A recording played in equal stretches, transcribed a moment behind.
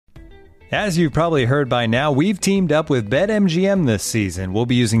As you've probably heard by now, we've teamed up with BetMGM this season. We'll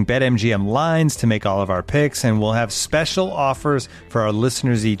be using BetMGM lines to make all of our picks, and we'll have special offers for our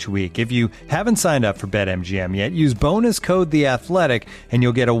listeners each week. If you haven't signed up for BetMGM yet, use bonus code The Athletic, and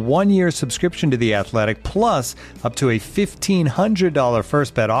you'll get a 1-year subscription to The Athletic, plus up to a $1,500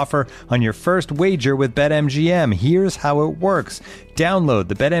 first bet offer on your first wager with BetMGM. Here's how it works. Download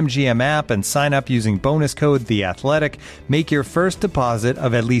the BetMGM app and sign up using bonus code The Athletic. Make your first deposit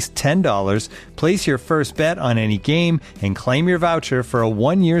of at least $10. Place your first bet on any game and claim your voucher for a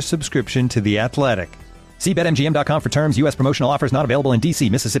 1-year subscription to The Athletic. See BetMGM.com for terms. U.S. promotional offers not available in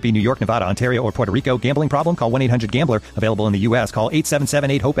D.C., Mississippi, New York, Nevada, Ontario, or Puerto Rico. Gambling problem? Call 1-800-GAMBLER. Available in the U.S. Call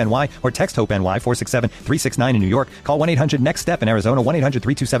 877-8-HOPE-NY or text HOPE-NY 467-369 in New York. Call 1-800-NEXT-STEP in Arizona.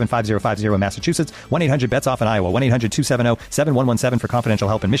 1-800-327-5050 in Massachusetts. 1-800-BETS-OFF in Iowa. 1-800-270-7117 for confidential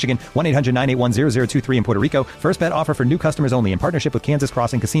help in Michigan. 1-800-981-0023 in Puerto Rico. First bet offer for new customers only in partnership with Kansas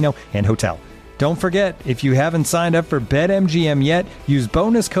Crossing Casino and Hotel. Don't forget, if you haven't signed up for BetMGM yet, use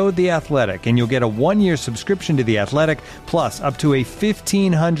bonus code The Athletic, and you'll get a 1-year subscription to The Athletic, plus up to a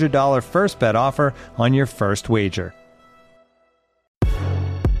 $1,500 first bet offer on your first wager.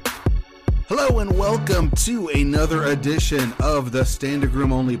 Hello and welcome to another edition of the Standig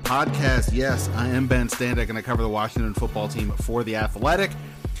Room Only podcast. Yes, I am Ben Standig, and I cover the Washington football team for The Athletic.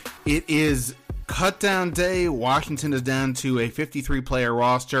 It is cutdown day. Washington is down to a 53-player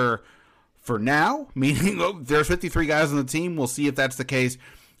roster for now, meaning there's 53 guys on the team. We'll see if that's the case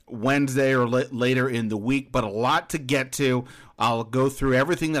Wednesday or later in the week, but a lot to get to. I'll go through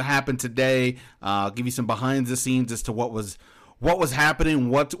everything that happened today. I'll give you some behind the scenes as to what was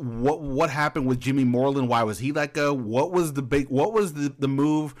happening, what happened with Jimmy Moreland, why was he let go, what was the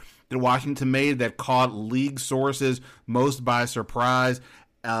move that Washington made that caught league sources most by surprise.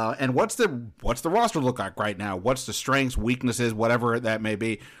 And what's the roster look like right now? What's the strengths, weaknesses, whatever that may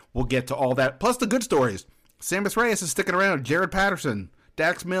be? We'll get to all that. Plus the good stories. Sammis Reyes is sticking around. Jared Patterson,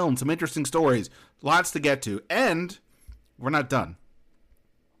 Dax Milne, some interesting stories. Lots to get to. And we're not done.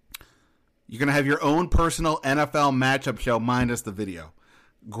 You're going to have your own personal NFL matchup show minus the video.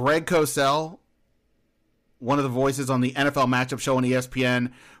 Greg Cosell, one of the voices on the NFL matchup show on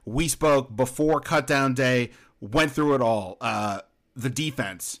ESPN. We spoke before cutdown day, went through it all. The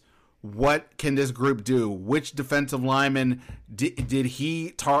defense. What can this group do? Which defensive lineman did he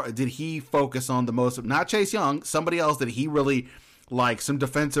focus on the most? Not Chase Young, somebody else that he really liked. Some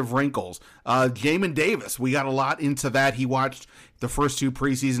defensive wrinkles. Jamin Davis, we got a lot into that. He watched the first 2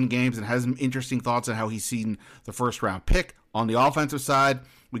 preseason games and has some interesting thoughts on how he's seen the first round pick. On the offensive side,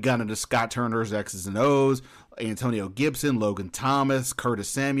 we got into Scott Turner's X's and O's, Antonio Gibson, Logan Thomas, Curtis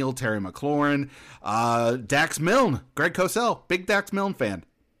Samuel, Terry McLaurin, Dax Milne, Greg Cosell, big Dax Milne fan.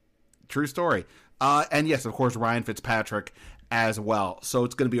 True story. And yes, of course, Ryan Fitzpatrick as well. So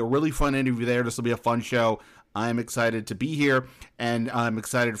it's going to be a really fun interview there. This will be a fun show. I'm excited to be here, and I'm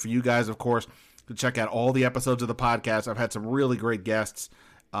excited for you guys, of course, to check out all the episodes of the podcast. I've had some really great guests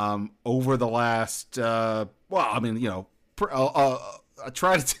over the last, I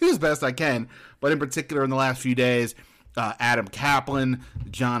try to do as best I can, but in particular in the last few days, Adam Kaplan,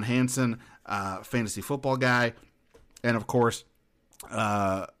 John Hansen, fantasy football guy, and of course,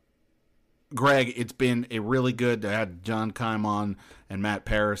 Greg. It's been a really good. I had John Keim on and Matt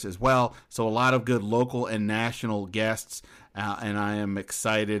Paris as well. So a lot of good local and national guests, and I am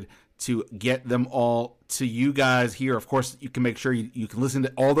excited to get them all to you guys here. Of course, you can make sure you can listen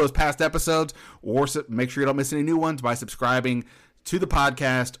to all those past episodes, or make sure you don't miss any new ones by subscribing to the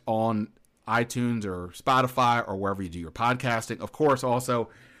podcast on iTunes or Spotify or wherever you do your podcasting. Of course, also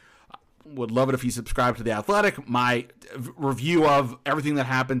would love it if you subscribe to The Athletic. My review of everything that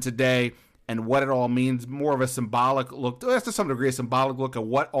happened today and what it all means, more of a symbolic look, to some degree, a symbolic look at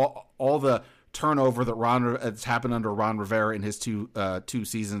what all the turnover that that's happened under Ron Rivera in his two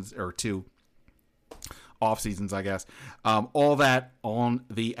seasons, or 2 off seasons, I guess. All that on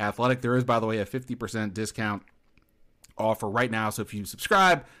The Athletic. There is, by the way, a 50% discount offer right now. So if you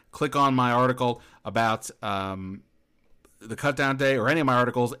subscribe, click on my article about the cutdown day or any of my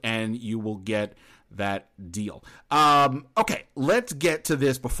articles, and you will get that deal. Okay, let's get to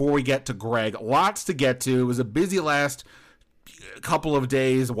this before we get to Greg. Lots to get to. It was a busy last couple of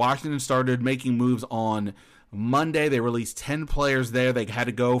days. Washington started making moves on Monday. They released 10 players there. They had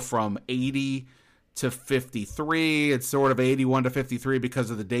to go from 80 to 53. It's sort of 81 to 53 because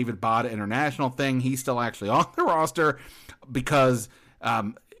of the David Bada international thing. He's still actually on the roster because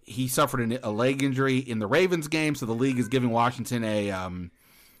he suffered a leg injury in the Ravens game, so the league is giving Washington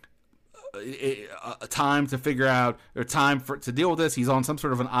time to figure out, or to deal with this. He's on some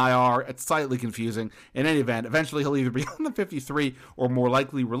sort of an IR. It's slightly confusing. In any event, eventually he'll either be on the 53 or more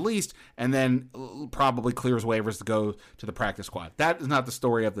likely released, and then probably clears waivers to go to the practice squad. That is not the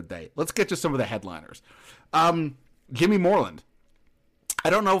story of the day. Let's get to some of the headliners. Jimmy Moreland. I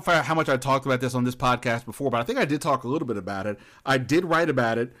don't know how much I talked about this on this podcast before, but I think I did talk a little bit about it. I did write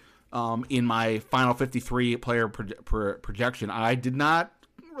about it in my final 53 player projection. I did not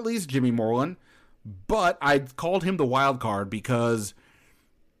release Jimmy Moreland, but I called him the wild card because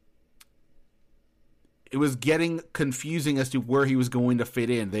it was getting confusing as to where he was going to fit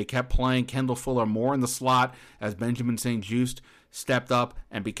in. They kept playing Kendall Fuller more in the slot as Benjamin St-Juste stepped up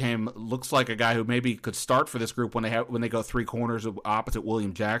and looks like a guy who maybe could start for this group when they go three corners opposite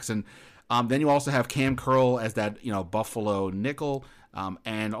William Jackson. Then you also have Cam Curl as that Buffalo nickel.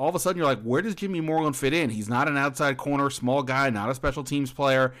 And all of a sudden you're like, where does Jimmy Moreland fit in? He's not an outside corner, small guy, not a special teams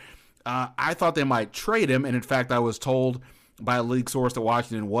player. I thought they might trade him, and in fact I was told by a league source that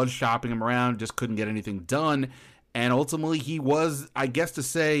Washington was shopping him around, just couldn't get anything done. And ultimately he was, I guess to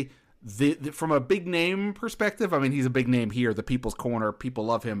say, from a big name perspective, I mean, he's a big name here, the People's Corner. People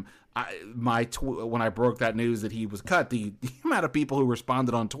love him. When I broke that news that he was cut, the amount of people who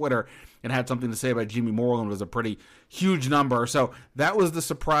responded on Twitter and had something to say about Jimmy Moreland was a pretty huge number. So that was the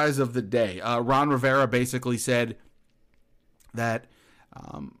surprise of the day. Ron Rivera basically said that,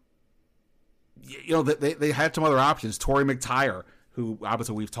 they had some other options. Torrey McTyer, who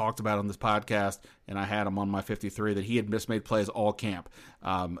obviously we've talked about on this podcast, and I had him on my 53, that he had mismade plays all camp.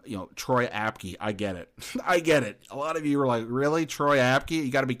 Troy Apke, I get it. I get it. A lot of you were like, really? Troy Apke? You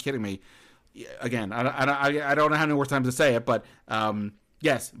got to be kidding me. Again, I don't know how many more times to say it, but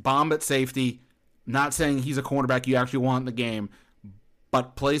yes, bomb at safety. Not saying he's a cornerback you actually want in the game,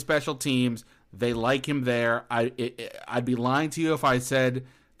 but play special teams. They like him there. I'd be lying to you if I said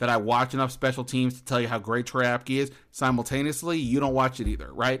that I watch enough special teams to tell you how great Troy Apke is. Simultaneously, you don't watch it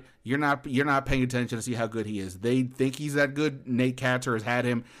either, right? You're not paying attention to see how good he is. They think he's that good. Nate Katzer has had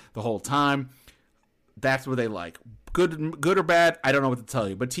him the whole time. That's what they like. Good or bad, I don't know what to tell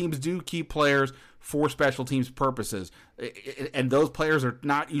you. But teams do keep players for special teams purposes. And those players are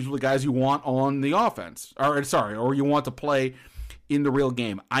not usually guys you want on the offense. Or you want to play in the real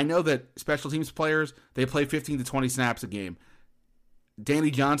game. I know that special teams players, they play 15 to 20 snaps a game.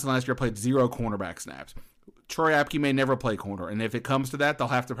 Danny Johnson last year played 0 cornerback snaps. Troy Apke may never play corner, and if it comes to that, they'll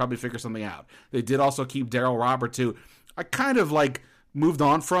have to probably figure something out. They did also keep Darryl Roberts, who I kind of moved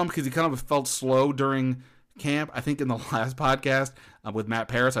on from because he kind of felt slow during camp. I think in the last podcast with Matt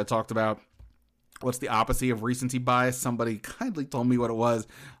Paris, I talked about what's the opposite of recency bias. Somebody kindly told me what it was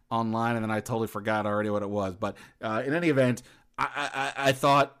online, and then I totally forgot already what it was. But in any event, I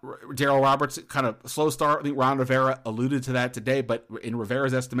thought Darryl Roberts kind of slow start. I think Ron Rivera alluded to that today, but in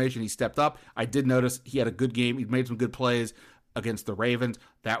Rivera's estimation, he stepped up. I did notice he had a good game. He made some good plays against the Ravens.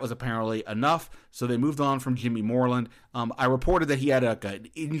 That was apparently enough, so they moved on from Jimmy Moreland. I reported that he had an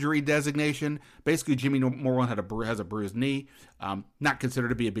injury designation. Basically, Jimmy Moreland has a bruised knee. Not considered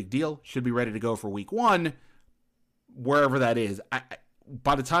to be a big deal. Should be ready to go for week 1, wherever that is.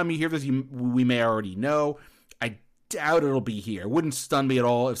 By the time you hear this, we may already know. I doubt it'll be here. It wouldn't stun me at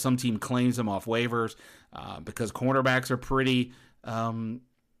all if some team claims him off waivers because cornerbacks are pretty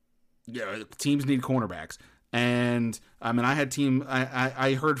teams need cornerbacks. And I mean,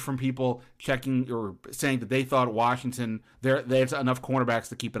 I heard from people checking or saying that they thought Washington, there's enough cornerbacks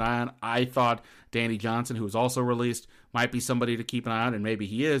to keep an eye on. I thought Danny Johnson, who was also released, might be somebody to keep an eye on, and maybe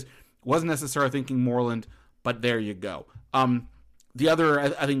he is. Wasn't necessarily thinking Moreland, but there you go. The other,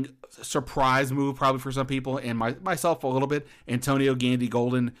 I think, surprise move probably for some people, and myself a little bit, Antonio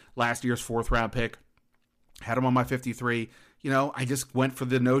Gandy-Golden, last year's 4th-round pick. Had him on my 53. I just went for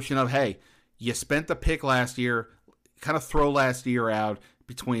the notion of, hey, you spent the pick last year, kind of throw last year out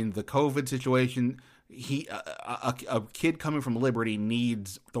between the COVID situation. A kid coming from Liberty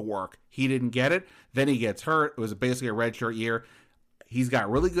needs the work. He didn't get it. Then he gets hurt. It was basically a redshirt year. He's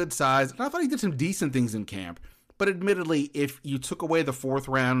got really good size. And I thought he did some decent things in camp. But admittedly, if you took away the 4th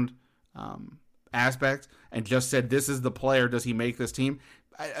round aspect and just said, this is the player, does he make this team?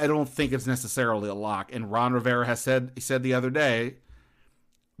 I don't think it's necessarily a lock. And Ron Rivera has said the other day,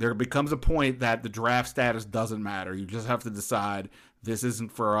 there becomes a point that the draft status doesn't matter. You just have to decide this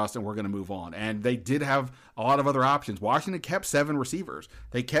isn't for us and we're going to move on. And they did have a lot of other options. Washington kept 7 receivers.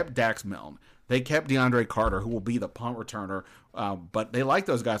 They kept Dax Milne. They kept DeAndre Carter, who will be the punt returner. But they like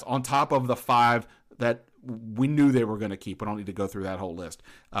those guys on top of the 5 that we knew they were going to keep. We don't need to go through that whole list.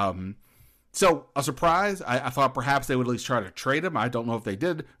 So a surprise. I thought perhaps they would at least try to trade him. I don't know if they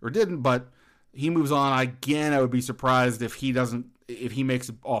did or didn't, but he moves on. Again, I would be surprised if he doesn't. if he makes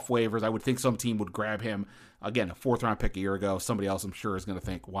it off waivers, I would think some team would grab him. Again, a 4th-round pick a year ago. Somebody else, I'm sure, is going to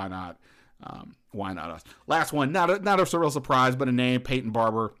think, why not? Why not us? Last one, not a real surprise, but a name, Peyton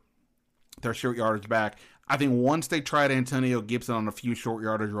Barber, their short yardage back. I think once they tried Antonio Gibson on a few short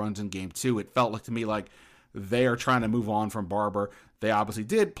yardage runs in game 2, it felt like to me like they are trying to move on from Barber. They obviously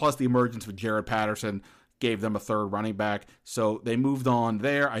did, plus the emergence of Jared Patterson gave them a 3rd running back. So they moved on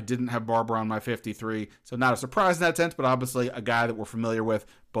there. I didn't have Barber on my 53, so not a surprise in that sense, but obviously a guy that we're familiar with,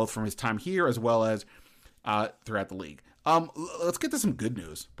 both from his time here as well as throughout the league. Let's get to some good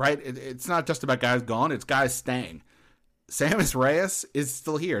news, right? It's not just about guys gone, it's guys staying. Sammis Reyes is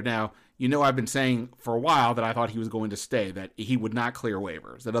still here. Now, I've been saying for a while that I thought he was going to stay, that he would not clear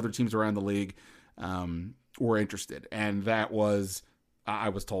waivers, that other teams around the league were interested. And that was, I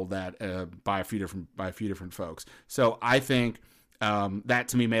was told that by a few different folks. So I think that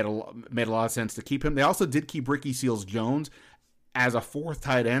to me made a lot of sense to keep him. They also did keep Ricky Seals-Jones as a 4th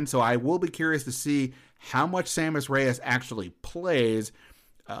tight end, so I will be curious to see how much Sammis Reyes actually plays.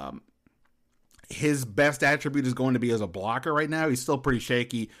 His best attribute is going to be as a blocker right now. He's still pretty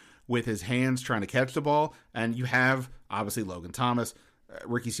shaky with his hands trying to catch the ball, and you have, obviously, Logan Thomas.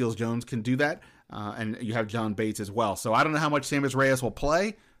 Ricky Seals-Jones can do that, and you have John Bates as well. So I don't know how much Sammis Reyes will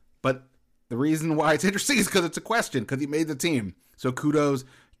play, but the reason why it's interesting is because it's a question, because he made the team. So kudos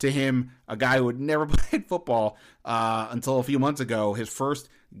to him, a guy who had never played football until a few months ago. His first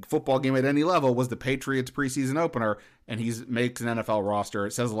football game at any level was the Patriots preseason opener, and he makes an NFL roster.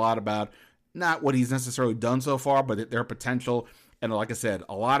 It says a lot about not what he's necessarily done so far, but their potential. And like I said,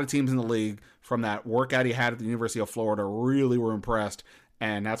 a lot of teams in the league from that workout he had at the University of Florida really were impressed.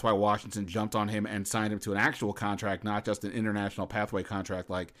 And that's why Washington jumped on him and signed him to an actual contract, not just an international pathway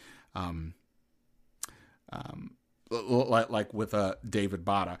contract like with David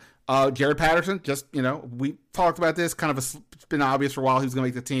Bada. Jared Patterson, just, we talked about this, it's been obvious for a while he was going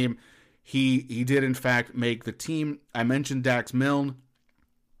to make the team. He did, in fact, make the team. I mentioned Dax Milne.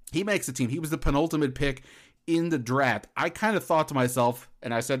 He makes the team. He was the penultimate pick in the draft. I kind of thought to myself,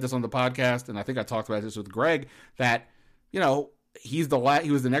 and I said this on the podcast, and I think I talked about this with Greg, that, he was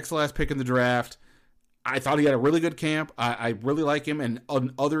the next to last pick in the draft. I thought he had a really good camp. I really like him, and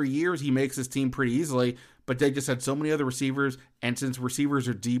on other years, he makes his team pretty easily, but they just had so many other receivers, and since receivers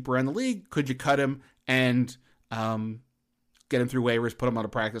are deep around the league, could you cut him and get him through waivers, put him on a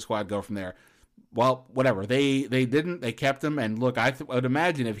practice squad, go from there? Well, whatever. They didn't. They kept him, and look, I would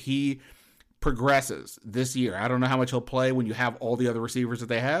imagine if he progresses this year, I don't know how much he'll play when you have all the other receivers that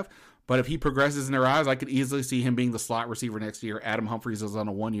they have, but if he progresses in their eyes, I could easily see him being the slot receiver next year. Adam Humphries is on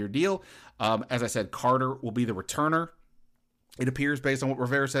a 1-year deal. As I said, Carter will be the returner, it appears, based on what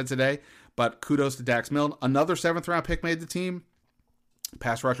Rivera said today. But kudos to Dax Milne. Another 7th-round pick made the team.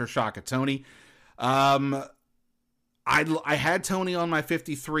 Pass rusher Shaka Toney. I had Toney on my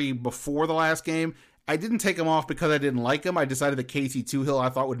 53 before the last game. I didn't take him off because I didn't like him. I decided that Casey Toohill I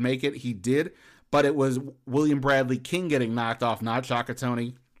thought would make it. He did. But it was William Bradley King getting knocked off, not Shaka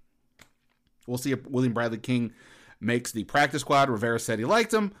Toney. We'll see if William Bradley King makes the practice squad. Rivera said he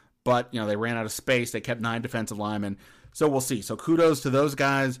liked him, but they ran out of space. They kept 9 defensive linemen. So we'll see. So kudos to those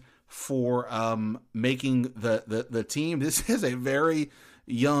guys for making the team. This is a very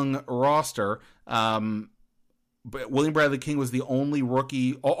young roster. But William Bradley King was the only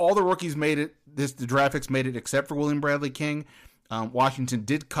rookie. All the rookies made it. The draft picks made it except for William Bradley King. Washington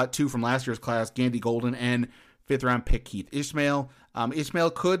did cut 2 from last year's class, Gandy Golden and 5th-round pick Keith Ishmael.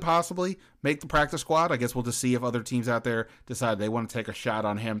 Ishmael could possibly make the practice squad. I guess we'll just see if other teams out there decide they want to take a shot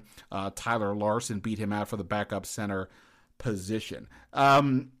on him. Tyler Larson beat him out for the backup center position.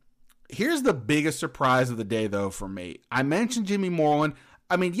 Here's the biggest surprise of the day, though, for me. I mentioned Jimmy Moreland.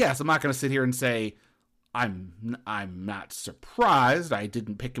 I mean, yes, I'm not going to sit here and say I'm not surprised. I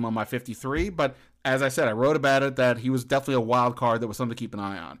didn't pick him on my 53, but as I said, I wrote about it that he was definitely a wild card that was something to keep an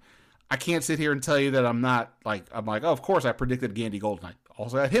eye on. I can't sit here and tell you that I'm like, oh, of course I predicted Gandy Golden. I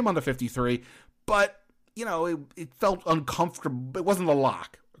also had him on the 53, but, it felt uncomfortable. It wasn't a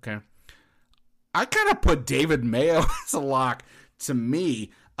lock, okay? I kind of put David Mayo as a lock to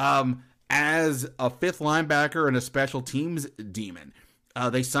me as a 5th linebacker and a special teams demon.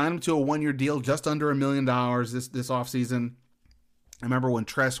 They signed him to a 1-year deal, just under $1 million this offseason. I remember when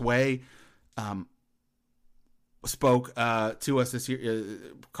Tress Way spoke to us this year,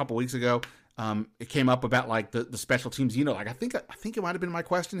 a couple weeks ago. It came up about the special teams. I think it might have been my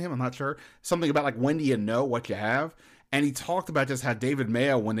question to him. I'm not sure. Something about when do you know what you have? And he talked about just how David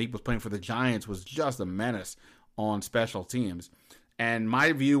Mayo, when he was playing for the Giants, was just a menace on special teams. And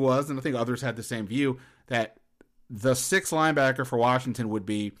my view was, and I think others had the same view, that the 6th linebacker for Washington would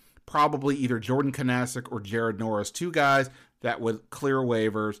be probably either Jordan Kanasic or Jared Norris, two guys that would clear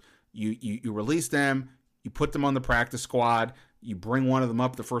waivers. You release them, you put them on the practice squad, you bring one of them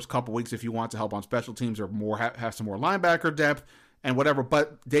up the first couple weeks if you want to help on special teams or more have some more linebacker depth and whatever,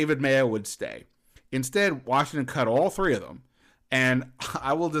 but David Mayo would stay. Instead, Washington cut all three of them. And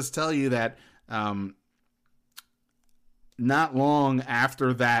I will just tell you that not long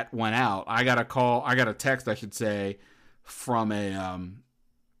after that went out, I got a text, I should say, from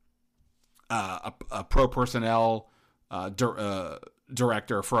a pro personnel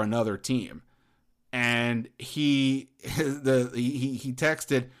director for another team, and he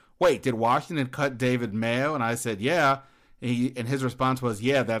texted, "Wait, did Washington cut David Mayo?" And I said, "Yeah." And his response was,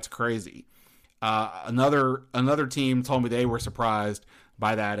 "Yeah, that's crazy." Another team told me they were surprised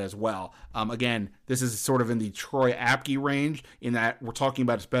by that as well. Again, this is sort of in the Troy Apke range in that we're talking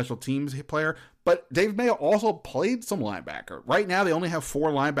about a special teams player, but David Mayo also played some linebacker. Right now, they only have 4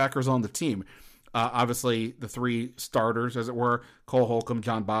 linebackers on the team. Obviously, the 3 starters, as it were, Cole Holcomb,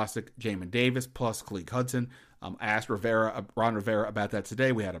 John Bostic, Jamin Davis, plus Khalid Hudson. I asked Ron Rivera about that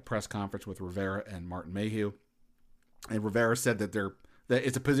today. We had a press conference with Rivera and Martin Mayhew. And Rivera said that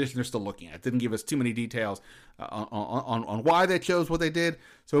it's a position they're still looking at. Didn't give us too many details on why they chose what they did.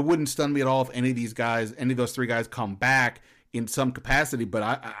 So it wouldn't stun me at all if any of those 3 guys come back in some capacity. But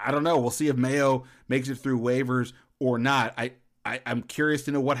I don't know. We'll see if Mayo makes it through waivers or not. I'm curious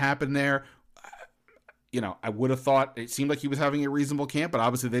to know what happened there. I would have thought it seemed like he was having a reasonable camp, but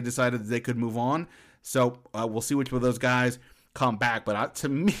obviously they decided that they could move on. So we'll see which of those guys come back. But to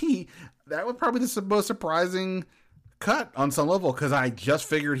me, that was probably the most surprising cut on some level, because I just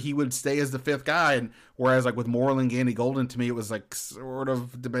figured he would stay as the 5th guy, and whereas like with Moreland, Gandy Golden, to me it was like sort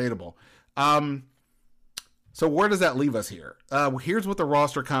of debatable. So where does that leave us here? Here's what the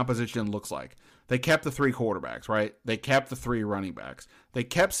roster composition looks like. They kept the 3 quarterbacks, right? They kept the 3 running backs. They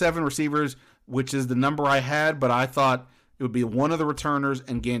kept 7 receivers, which is the number I had, but I thought it would be one of the returners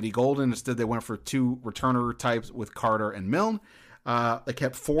and Gandy Golden. Instead, they went for 2 returner types with Carter and Milne. They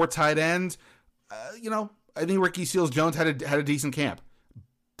kept 4 tight ends. I think Ricky Seals-Jones had a decent camp.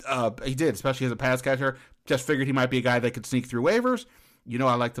 He did, especially as a pass catcher. Just figured he might be a guy that could sneak through waivers.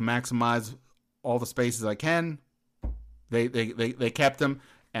 I like to maximize all the spaces I can. They kept him,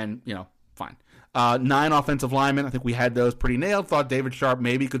 and fine. 9 offensive linemen. I think we had those pretty nailed. Thought David Sharp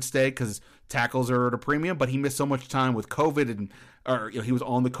maybe could stay because tackles are at a premium, but he missed so much time with COVID, or he was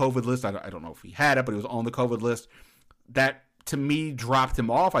on the COVID list. I don't know if he had it, but he was on the COVID list. That, to me, dropped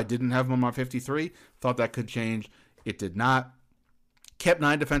him off. I didn't have him on my 53. Thought that could change. It did not. Kept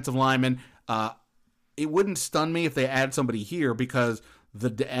 9 defensive linemen. It wouldn't stun me if they add somebody here, because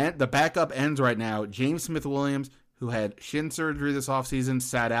the backup ends right now. James Smith-Williams, who had shin surgery this offseason,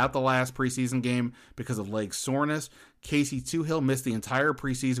 sat out the last preseason game because of leg soreness. Casey Toohill missed the entire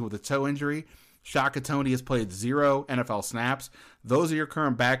preseason with a toe injury. Shaka Toney has played 0 NFL snaps. Those are your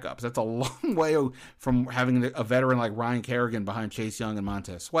current backups. That's a long way from having a veteran like Ryan Kerrigan behind Chase Young and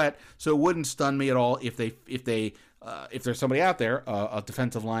Montez Sweat. So it wouldn't stun me at all if there's somebody out there, a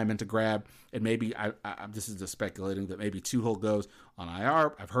defensive lineman to grab, and maybe this is just speculating that maybe Toohill goes on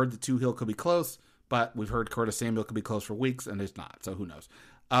IR. I've heard that Toohill could be close, but we've heard Curtis Samuel could be close for weeks, and it's not. So who knows?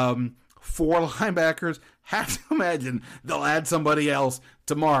 4 linebackers. Have to imagine they'll add somebody else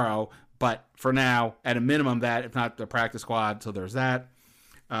tomorrow. But for now, at a minimum, that, if not the practice squad, so there's that.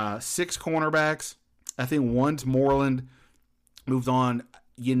 6 cornerbacks. I think once Moreland moved on,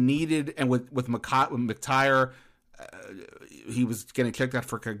 you needed, and with McTyer, he was getting checked out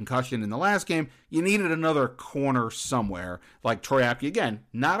for concussion in the last game. You needed another corner somewhere, like Troy Apke. Again,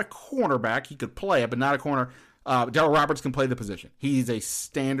 not a cornerback. He could play it, but not a corner. Darryl Roberts can play the position. He's a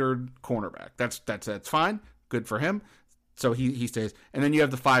standard cornerback. That's fine. Good for him. So he stays. And then you have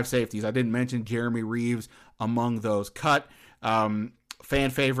the 5 safeties. I didn't mention Jeremy Reeves among those cut.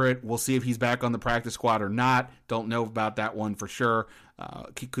 Fan favorite. We'll see if he's back on the practice squad or not. Don't know about that one for sure.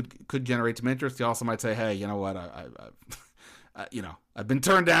 Could generate some interest. He also might say, hey, you know what? I've been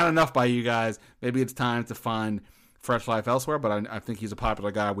turned down enough by you guys. Maybe it's time to find fresh life elsewhere. But I think he's a popular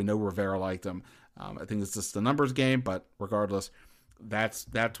guy. We know Rivera liked him. I think it's just a numbers game. But regardless, that's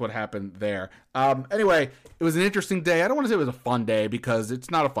what happened there. Anyway, it was an interesting day. I don't want to say it was a fun day because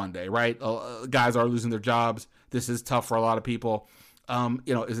it's not a fun day, right? Guys are losing their jobs. This is tough for a lot of people.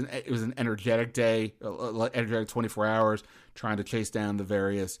 It was an energetic day, energetic 24 hours, trying to chase down the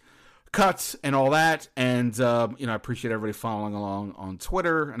various cuts and all that. And, I appreciate everybody following along on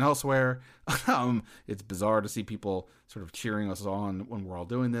Twitter and elsewhere. It's bizarre to see people sort of cheering us on when we're all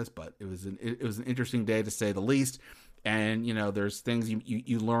doing this, but it was an interesting day to say the least. And, there's things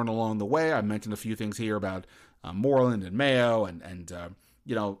you learn along the way. I mentioned a few things here about Moreland and Mayo and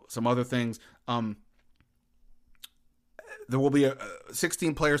some other things. There will be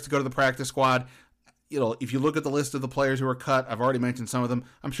 16 players to go to the practice squad. If you look at the list of the players who are cut, I've already mentioned some of them.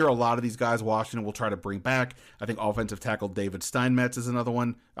 I'm sure a lot of these guys Washington will try to bring back. I think offensive tackle David Steinmetz is another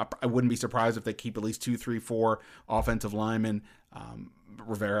one. I wouldn't be surprised if they keep at least 2, 3, 4 offensive linemen.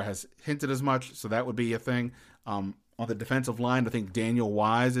 Rivera has hinted as much, so that would be a thing. On the defensive line, I think Daniel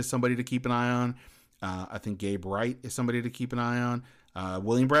Wise is somebody to keep an eye on. I think Gabe Wright is somebody to keep an eye on.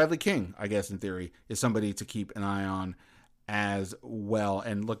 William Bradley King, I guess in theory, is somebody to keep an eye on as well.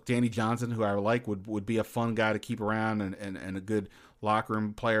 And look, Danny Johnson, who I like, would be a fun guy to keep around and a good locker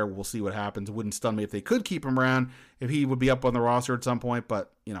room player. We'll see what happens. It wouldn't stun me if they could keep him around, if he would be up on the roster at some point.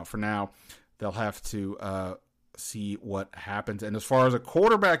 But, for now, they'll have to see what happens. And as far as a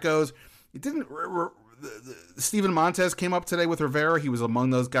quarterback goes, it didn't... Steven Montez came up today with Rivera. He was among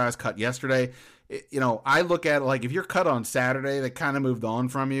those guys cut yesterday. I look at it like if you're cut on Saturday, they kind of moved on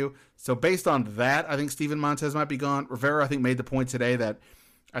from you. So based on that, I think Steven Montez might be gone. Rivera, I think, made the point today that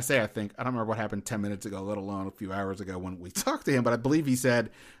I don't remember what happened 10 minutes ago, let alone a few hours ago when we talked to him, but I believe he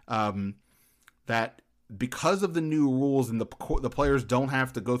said that because of the new rules and the players don't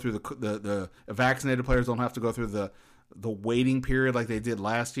have to go through the vaccinated players don't have to go through the waiting period like they did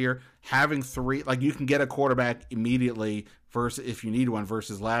last year, having 3, like you can get a quarterback immediately versus if you need one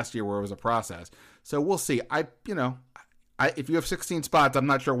versus last year where it was a process. So we'll see. If you have 16 spots, I'm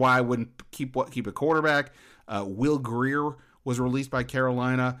not sure why I wouldn't keep a quarterback. Will Grier was released by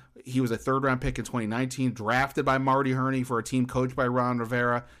Carolina. He was a 3rd-round pick in 2019, drafted by Marty Herney for a team coached by Ron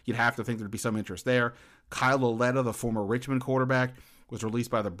Rivera. You'd have to think there'd be some interest there. Kyle Lauletta, the former Richmond quarterback, was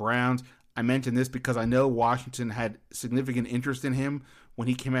released by the Browns. I mentioned this because I know Washington had significant interest in him when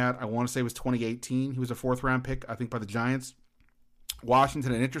he came out. I want to say it was 2018. He was a 4th-round pick, I think, by the Giants.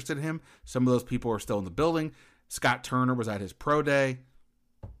 Washington had interested in him. Some of those people are still in the building. Scott Turner was at his pro day.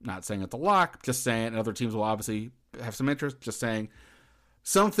 Not saying it's a lock, just saying, and other teams will obviously have some interest, just saying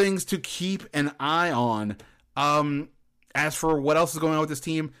some things to keep an eye on. As for what else is going on with this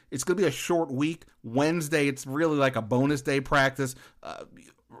team, it's going to be a short week. Wednesday, it's really like a bonus day practice.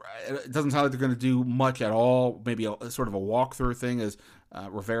 It doesn't sound like they're going to do much at all. Maybe a sort of a walkthrough thing as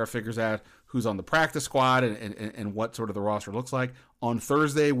Rivera figures out who's on the practice squad and what sort of the roster looks like. On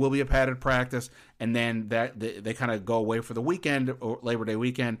Thursday will be a padded practice, and then they kind of go away for the weekend, or Labor Day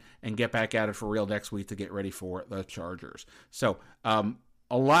weekend, and get back at it for real next week to get ready for the Chargers. So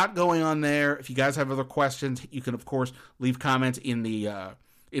a lot going on there. If you guys have other questions, you can, of course, leave comments in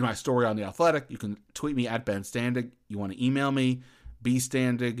my story on The Athletic. You can tweet me at Ben Standig. You want to email me,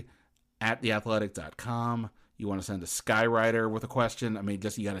 bstandig@theathletic.com. You want to send a Skywriter with a question,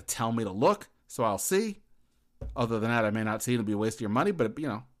 you got to tell me to look, so I'll see. Other than that, I may not see it. It'll be a waste of your money, but, I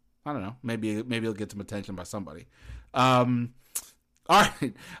don't know. Maybe it'll get some attention by somebody. All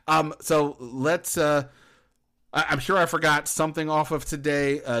right. So let's... I'm sure I forgot something off of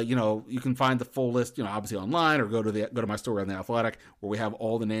today. You can find the full list, obviously online, or go to my story on The Athletic, where we have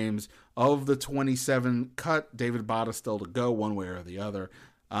all the names of the 27 cut. David Bada still to go one way or the other.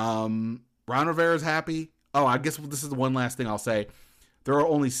 Ron Rivera's happy. Oh, I guess this is the one last thing I'll say. There are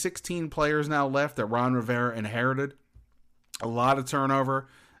only 16 players now left that Ron Rivera inherited. A lot of turnover.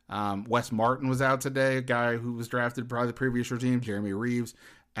 Wes Martin was out today, a guy who was drafted by the previous regime. Jeremy Reeves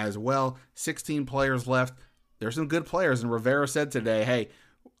as well. 16 players left. There's some good players, and Rivera said today, hey,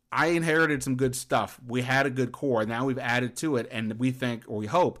 I inherited some good stuff. We had a good core, and now we've added to it, and we think, or we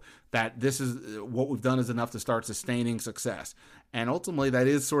hope, that this is what we've done is enough to start sustaining success. And ultimately, that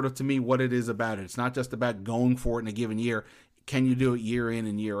is sort of, to me, what it is about it. It's not just about going for it in a given year. Can you do it year in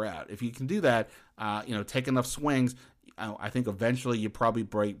and year out? If you can do that, take enough swings, I think eventually you probably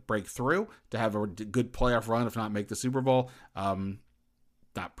break through to have a good playoff run, if not make the Super Bowl.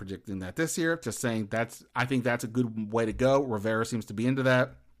 Not predicting that this year, just saying I think that's a good way to go. Rivera seems to be into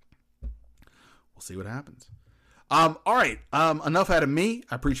that. We'll see what happens. All right. Enough out of me.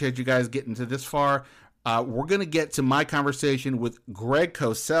 I appreciate you guys getting to this far. We're going to get to my conversation with Greg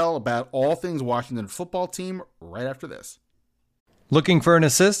Cosell about all things Washington football team right after this. Looking for an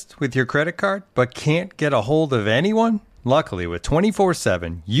assist with your credit card, but can't get a hold of anyone? Luckily, with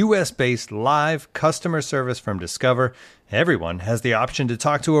 24/7 U.S.-based live customer service from Discover, everyone has the option to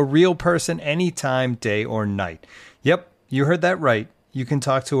talk to a real person anytime, day or night. Yep, you heard that right. You can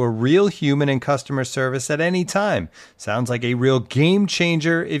talk to a real human in customer service at any time. Sounds like a real game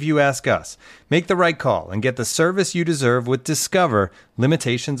changer if you ask us. Make the right call and get the service you deserve with Discover.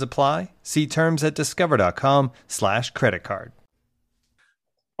 Limitations apply. See terms at discover.com/creditcard.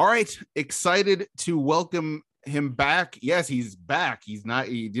 All right, excited to welcome him back. Yes, he's back. He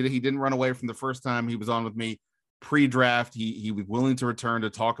didn't run away from the first time he was on with me. pre-draft. He was willing to return to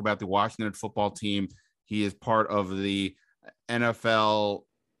talk about the Washington football team. He is part of the NFL.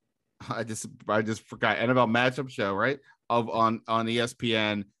 I just forgot NFL matchup show, right? On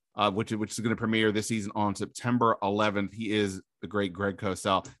ESPN, which is going to premiere this season on September 11th. He is the great Greg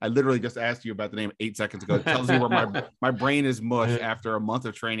Cosell. I literally just asked you about the name 8 seconds ago. It tells you where my brain is mush after a month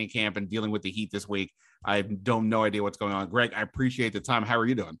of training camp and dealing with the heat this week. I have no idea what's going on. Greg, I appreciate the time. How are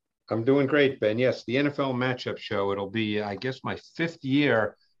you doing? I'm doing great, Ben. Yes, the NFL matchup show. It'll be, I guess, my 5th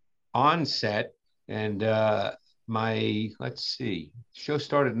year on set. And let's see, show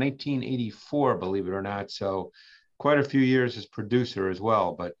started in 1984, believe it or not. So quite a few years as producer as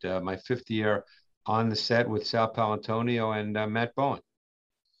well. But my 5th year on the set with Sal Paolantonio and Matt Bowen.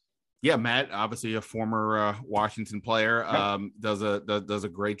 Yeah, Matt, obviously a former Washington player, does a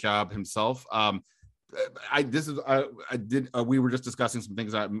great job himself. We were just discussing some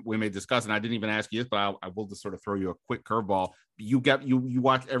things we may discuss, and I didn't even ask you this, but I will just sort of throw you a quick curveball. You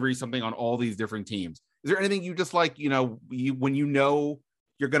watch something on all these different teams. Is there anything you just like, when you're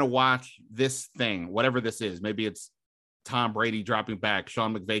going to watch this thing, whatever this is, maybe it's Tom Brady dropping back,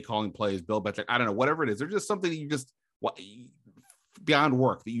 Sean McVay calling plays, Bill Belichick, I don't know, whatever it is. There's just something that you just, beyond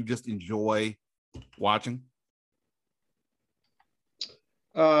work, that you just enjoy watching?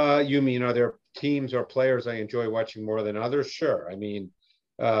 You mean, are there teams or players I enjoy watching more than others? Sure. I mean,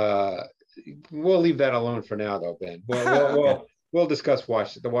 we'll leave that alone for now, though, Ben. We'll discuss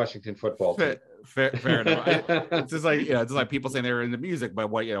the Washington football team. Fair enough. It's just like, it's like people saying they're into music, but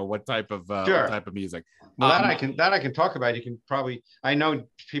what type of music? Well, that I can talk about. You can probably, I know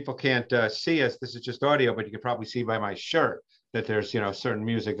people can't see us. This is just audio, but you can probably see by my shirt that there's certain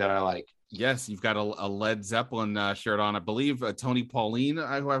music that I like. Yes, you've got a Led Zeppelin shirt on. I believe Tony Pauline,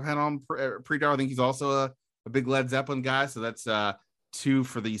 who I've had on pre-draft. I think he's also a big Led Zeppelin guy. So that's 2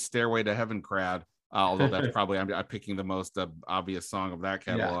 for the Stairway to Heaven crowd. Although that's probably I'm picking the most obvious song of that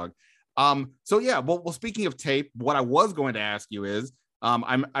catalog. Yeah. Well, speaking of tape, what I was going to ask you is,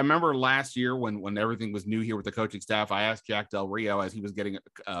 I remember last year when everything was new here with the coaching staff, I asked Jack Del Rio, as he was getting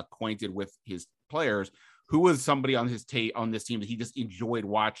acquainted with his players, who was somebody on this team that he just enjoyed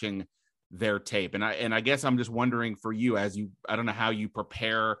watching their tape. And I guess I'm just wondering for you, I don't know how you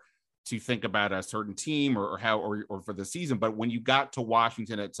prepare to think about a certain team or for the season, but when you got to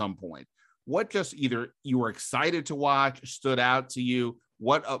Washington at some point, what just either you were excited to watch, stood out to you?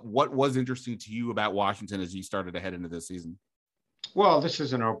 What was interesting to you about Washington as you started to head into this season? Well, this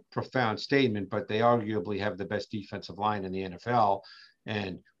isn't a profound statement, but they arguably have the best defensive line in the NFL.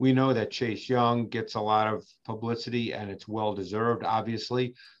 And we know that Chase Young gets a lot of publicity, and it's well-deserved,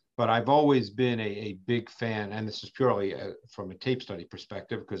 obviously. But I've always been a big fan, and this is purely from a tape study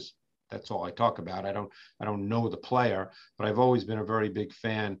perspective, because that's all I talk about. I don't know the player, but I've always been a very big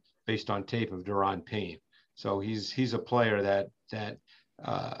fan based on tape of Daron Payne. So he's a player that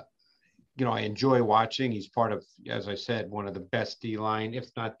I enjoy watching. He's part of, as I said, one of the best D-line, if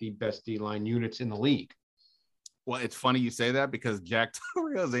not the best D-line units in the league. Well, it's funny you say that, because Jack Del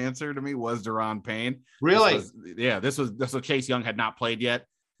Rio's answer to me was Daron Payne. Really? This was Chase Young had not played yet.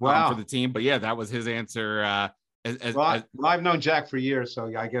 Wow. For the team, but yeah, that was his answer. I've known Jack for years,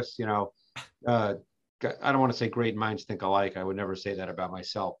 so I guess I don't want to say great minds think alike. I would never say that about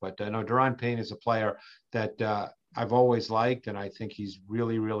myself, but no, Daron Payne is a player that I've always liked, and I think he's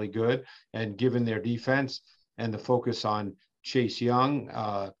really, really good. And given their defense and the focus on Chase Young,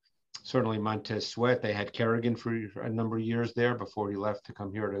 certainly Montez Sweat, they had Kerrigan for a number of years there before he left to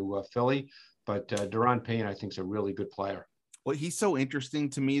come here to Philly. But Daron Payne, I think, is a really good player. Well, he's so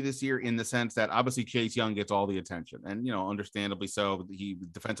interesting to me this year in the sense that obviously Chase Young gets all the attention, and understandably so. He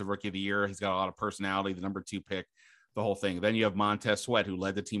defensive rookie of the year. He's got a lot of personality, the number 2 pick, the whole thing. Then you have Montez Sweat, who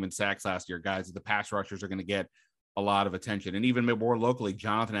led the team in sacks last year. Guys, the pass rushers are going to get a lot of attention. And even more locally,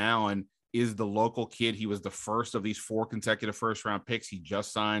 Jonathan Allen is the local kid. He was the first of these 4 consecutive first-round picks. He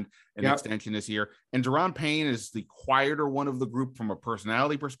just signed an extension this year. And Daron Payne is the quieter one of the group from a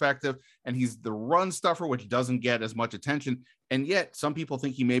personality perspective, and he's the run stuffer, which doesn't get as much attention. And yet some people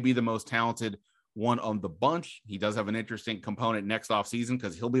think he may be the most talented one on the bunch. He does have an interesting component next offseason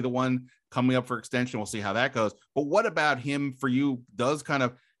because he'll be the one coming up for extension. We'll see how that goes. But what about him for you does kind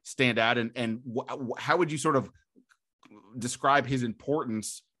of stand out? And how would you sort of describe his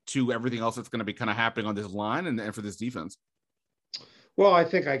importance to everything else that's going to be kind of happening on this line and for this defense? Well, I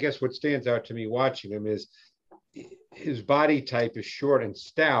guess what stands out to me watching him is his body type is short and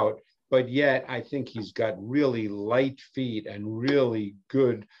stout, but yet I think he's got really light feet and really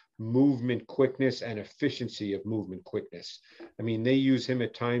good movement quickness and efficiency of movement quickness. I mean, they use him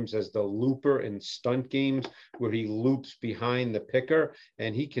at times as the looper in stunt games where he loops behind the picker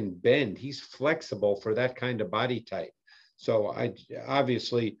and he can bend. He's flexible for that kind of body type. So I'm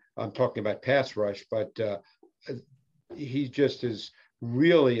talking about pass rush, but he just is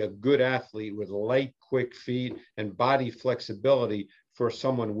really a good athlete with light, quick feet and body flexibility for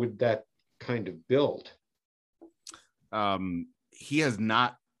someone with that kind of build. He has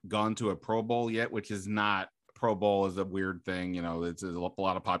not gone to a Pro Bowl yet, which is not, Pro Bowl is a weird thing. You know, it's a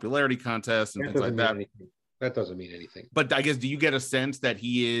lot of popularity contests and things like that. That doesn't mean anything. But I guess, do you get a sense that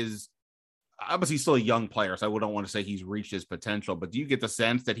he is, obviously still a young player, so I wouldn't want to say he's reached his potential, but do you get the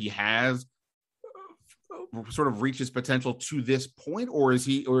sense that he has sort of reached his potential to this point, or is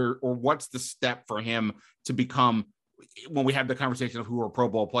he, or what's the step for him to become, when we have the conversation of who are Pro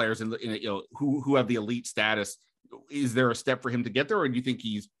Bowl players and you know, who have the elite status, is there a step for him to get there, or do you think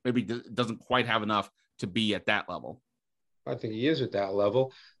he's maybe doesn't quite have enough to be at that level? I think he is at that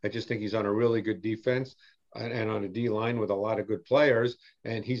level. I just think he's on a really good defense and on a D line with a lot of good players.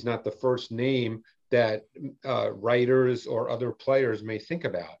 And he's not the first name that writers or other players may think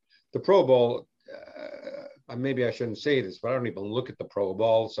about. The Pro Bowl, maybe I shouldn't say this, but I don't even look at the Pro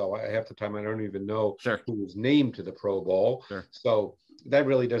Bowl. So half the time I don't even know who was named to the Pro Bowl. Sure. So that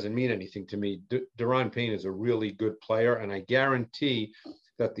really doesn't mean anything to me. Daron Payne is a really good player. And I guarantee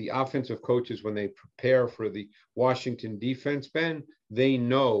that the offensive coaches, when they prepare for the Washington defense, Ben, they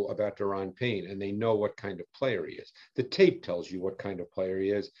know about Daron Payne and they know what kind of player he is. The tape tells you what kind of player he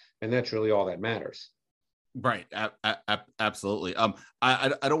is, and that's really all that matters. Right. Absolutely.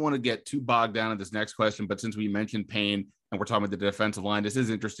 I don't want to get too bogged down in this next question, but since we mentioned Payne and we're talking about the defensive line, this is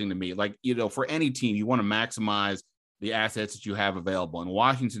interesting to me. Like, you know, for any team, you want to maximize the assets that you have available. In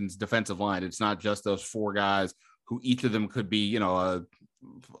Washington's defensive line, it's not just those four guys who each of them could be, you know,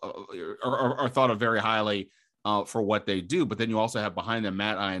 are thought of very highly for what they do. But then you also have behind them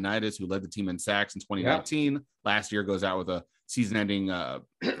Matt Ioannidis, who led the team in sacks in 2019. Yeah. Last year goes out with a season-ending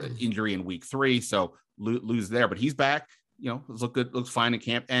injury in week 3, so lose there. But he's back. You know, looks fine in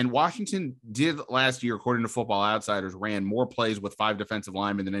camp. And Washington did last year, according to Football Outsiders, ran more plays with 5 defensive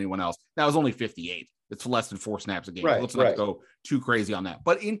linemen than anyone else. That was only 58. It's less than 4 snaps a game. Right, let's not go too crazy on that.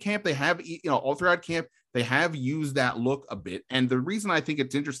 But in camp, they have, you know, all throughout camp, they have used that look a bit. And the reason I think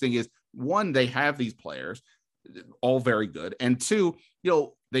it's interesting is, one, they have these players, all very good. And two, you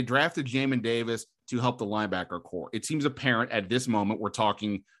know, they drafted Jamin Davis to help the linebacker core. It seems apparent at this moment, we're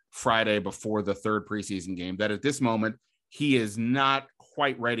talking Friday before the 3rd preseason game, that at this moment, he is not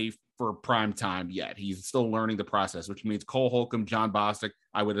quite ready for prime time yet. He's still learning the process, which means Cole Holcomb, John Bostic,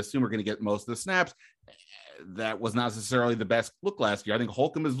 I would assume, are going to get most of the snaps. That was not necessarily the best look last year. I think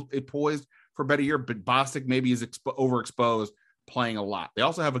Holcomb is poised for a better year, but Bostic maybe is overexposed, playing a lot. They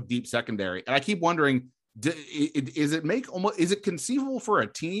also have a deep secondary. And I keep wondering, is it conceivable for a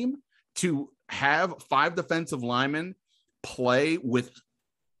team to have 5 defensive linemen play with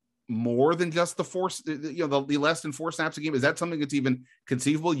more than just the 4, you know, the less than 4 snaps a game? Is that something that's even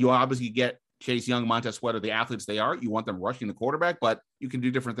conceivable? You obviously get Chase Young, Montez Sweat, the athletes they are. You want them rushing the quarterback, but you can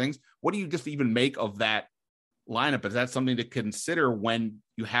do different things. What do you just even make of that lineup? Is that something to consider when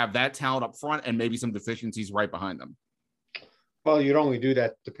you have that talent up front and maybe some deficiencies right behind them? Well, you'd only do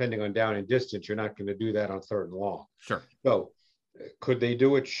that depending on down and distance. You're not going to do that on 3rd and long. Sure. So could they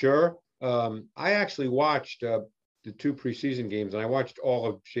do it? Sure. I actually watched the 2 preseason games, and I watched all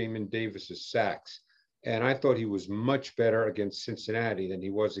of Jamin Davis's sacks, and I thought he was much better against Cincinnati than he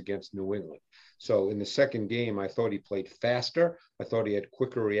was against New England. So in the second game, I thought he played faster. I thought he had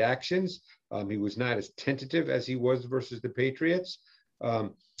quicker reactions. He was not as tentative as he was versus the Patriots.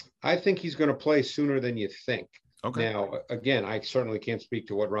 I think he's going to play sooner than you think. Okay. Now, again, I certainly can't speak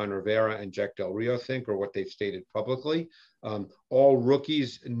to what Ron Rivera and Jack Del Rio think or what they've stated publicly. All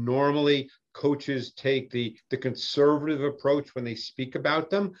rookies, normally coaches take the conservative approach when they speak about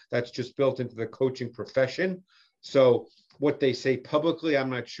them. That's just built into the coaching profession. So what they say publicly, I'm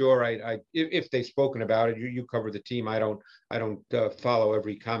not sure. If they've spoken about it, you cover the team. I don't follow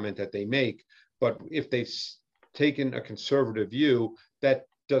every comment that they make. But if they've taken a conservative view, that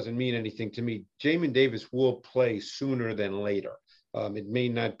doesn't mean anything to me. Jamin Davis will play sooner than later. It may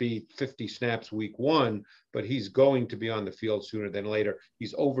not be 50 snaps week 1, but he's going to be on the field sooner than later.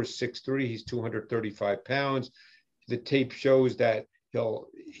 He's over 6'3", he's 235 pounds. The tape shows that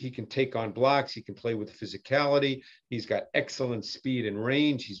he can take on blocks. He can play with physicality. He's got excellent speed and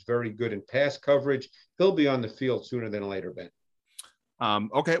range. He's very good in pass coverage. He'll be on the field sooner than later, Ben.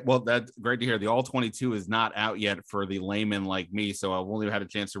 Okay, well, that's great to hear. The All-22 is not out yet for the layman like me, so I've only had a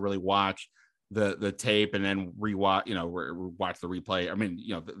chance to really watch the tape and then watch the replay. I mean,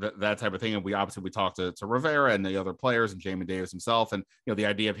 that type of thing. And we talked to Rivera and the other players and Jamin Davis himself. And, the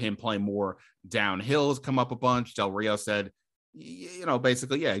idea of him playing more downhill has come up a bunch. Del Rio said,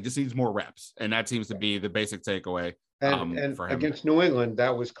 basically, he just needs more reps. And that seems to be the basic takeaway. And for him. Against New England,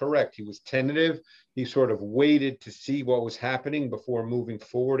 that was correct. He was tentative. He sort of waited to see what was happening before moving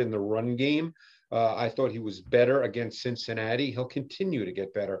forward in the run game. I thought he was better against Cincinnati. He'll continue to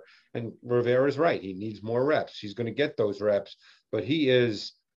get better. And Rivera's right. He needs more reps. He's going to get those reps. But he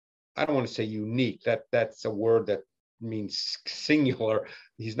is, I don't want to say unique. That's a word that means singular.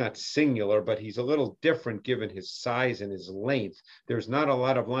 He's not singular, but he's a little different given his size and his length. There's not a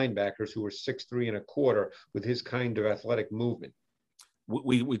lot of linebackers who are 6'3¼ with his kind of athletic movement.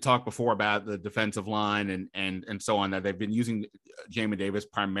 We talked before about the defensive line and so on, that they've been using Jamin Davis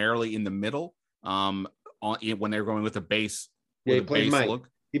primarily in the middle when they're going with a base. Yeah, he played Mike. Look.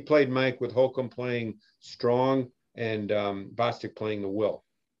 He played Mike with Holcomb playing strong and Bostic playing the will.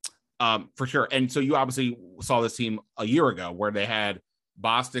 For sure. And so you obviously saw this team a year ago where they had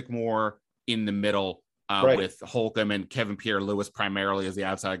Bostic more in the middle right. with Holcomb and Kevin Pierre-Louis primarily as the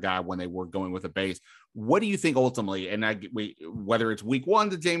outside guy when they were going with a base. What do you think ultimately, and whether it's week 1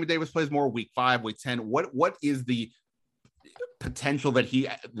 that Jamin Davis plays more, week 5, week 10, what is the potential that he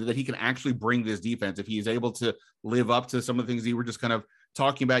can actually bring this defense if he is able to live up to some of the things you were just kind of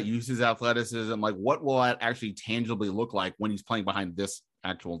talking about, use his athleticism? Like, what will that actually tangibly look like when he's playing behind this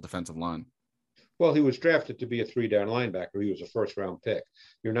actual defensive line? Well, he was drafted to be a 3-down linebacker. He was a first-round pick.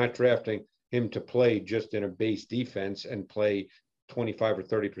 You're not drafting him to play just in a base defense and play 25 or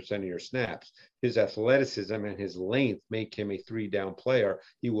 30% of your snaps. His athleticism and his length make him a 3-down player.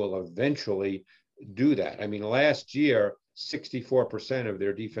 He will eventually do that. I mean, last year, 64% of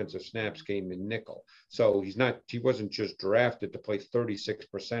their defensive snaps came in nickel. So he wasn't just drafted to play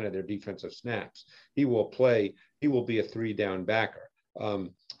 36% of their defensive snaps. He will be a 3-down backer.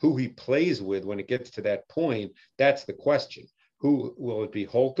 Who he plays with when it gets to that point, that's the question. Who will it be,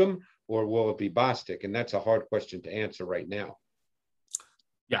 Holcomb or will it be Bostic? And that's a hard question to answer right now.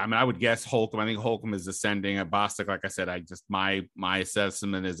 Yeah, I mean, I would guess Holcomb. I think Holcomb is ascending. At Bostic, like I said, my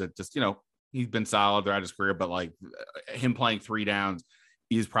assessment is that just, he's been solid throughout his career, but like him playing 3 downs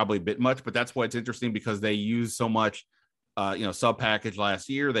is probably a bit much. But that's why it's interesting because they use so much, sub package last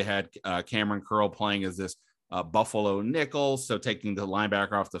year. They had Cameron Curl playing as this Buffalo nickel, so taking the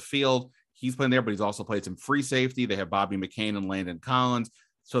linebacker off the field. He's playing there, but he's also played some free safety. They have Bobby McCain and Landon Collins.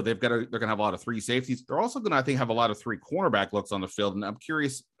 So they're going to have a lot of 3 safeties. They're also going to, I think, have a lot of 3 cornerback looks on the field. And I'm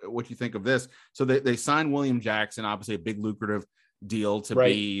curious what you think of this. So they signed William Jackson, obviously a big lucrative deal to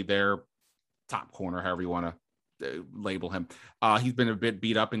be their top corner, however you want to label him. He's been a bit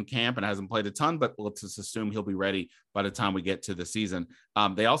beat up in camp and hasn't played a ton, but let's just assume he'll be ready by the time we get to the season.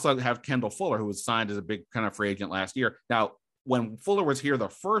 They also have Kendall Fuller, who was signed as a big kind of free agent last year. Now, when Fuller was here the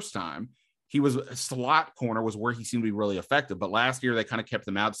first time, he was a slot corner was where he seemed to be really effective. But last year, they kind of kept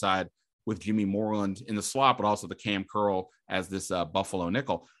him outside with Jimmy Moreland in the slot, but also the Cam Curl as this Buffalo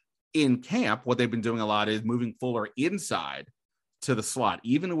nickel. In camp, what they've been doing a lot is moving Fuller inside to the slot,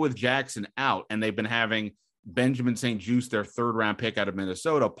 even with Jackson out. And they've been having Benjamin St-Juste, their 3rd-round pick out of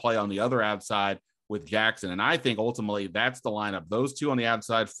Minnesota, play on the other outside with Jackson. And I think ultimately that's the lineup. Those 2 on the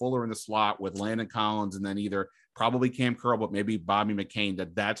outside, Fuller in the slot with Landon Collins, and then either probably Cam Curl, but maybe Bobby McCain,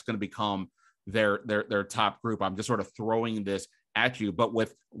 that's going to become their top group. I'm just sort of throwing this at you, but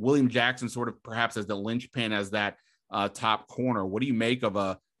with William Jackson sort of perhaps as the linchpin as that top corner, what do you make of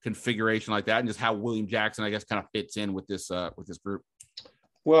a configuration like that, and just how William Jackson, I guess, kind of fits in with this group?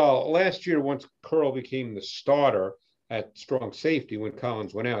 Well, last year, once Curl became the starter at strong safety, when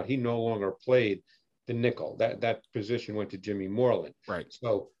Collins went out, he no longer played the nickel. That position went to Jimmy Moreland. Right.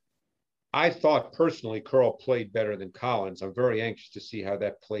 So I thought personally Curl played better than Collins. I'm very anxious to see how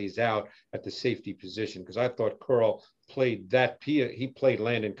that plays out at the safety position, because I thought Curl played he played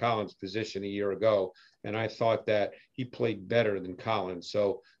Landon Collins' position a year ago, and I thought that he played better than Collins.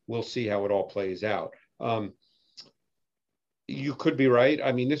 So we'll see how it all plays out. You could be right.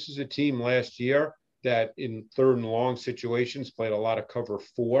 I mean, this is a team last year that in 3rd and long situations played a lot of cover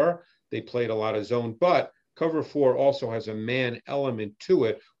 4. They played a lot of zone, but cover 4 also has a man element to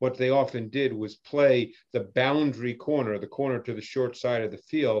it. What they often did was play the boundary corner, the corner to the short side of the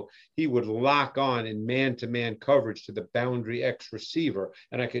field. He would lock on in man-to-man coverage to the boundary X receiver.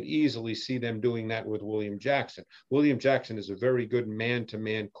 And I could easily see them doing that with William Jackson. William Jackson is a very good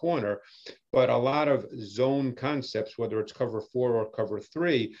man-to-man corner. but a lot of zone concepts, whether it's cover 4 or cover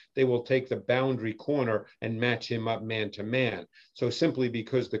 3, they will take the boundary corner and match him up man to man. So simply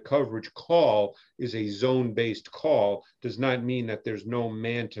because the coverage call is a zone-based call does not mean that there's no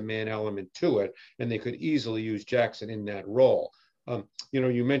man-to-man element to it, and they could easily use Jackson in that role.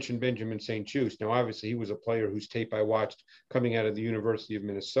 You mentioned Benjamin St-Juste. Now, obviously, he was a player whose tape I watched coming out of the University of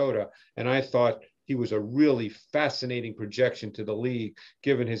Minnesota, and I thought he was a really fascinating projection to the league,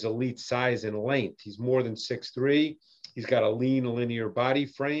 given his elite size and length. He's more than 6'3". He's got a lean, linear body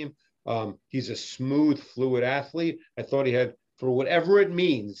frame. He's a smooth, fluid athlete. I thought he had, for whatever it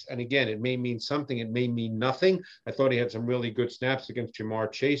means, and again, it may mean something, it may mean nothing. I thought he had some really good snaps against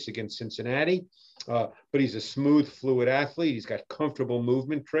Jamar Chase against Cincinnati, but he's a smooth, fluid athlete. He's got comfortable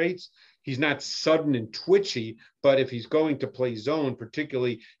movement traits. He's not sudden and twitchy, but if he's going to play zone,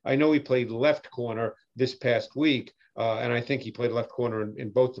 particularly, I know he played left corner this past week, and I think he played left corner in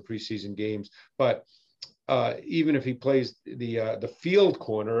both the preseason games. But even if he plays the field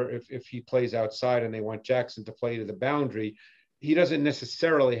corner, if he plays outside and they want Jackson to play to the boundary, he doesn't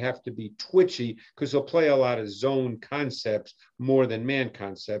necessarily have to be twitchy because he'll play a lot of zone concepts more than man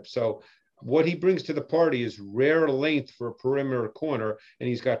concepts. So what he brings to the party is rare length for a perimeter corner, and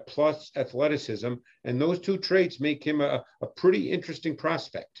he's got plus athleticism, and those two traits make him a pretty interesting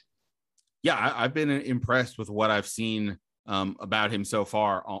prospect. Yeah, I've been impressed with what I've seen about him so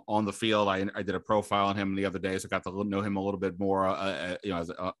far on the field. I did a profile on him the other day, so I got to know him a little bit more,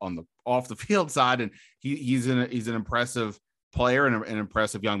 on the off the field side, and he's an impressive player and an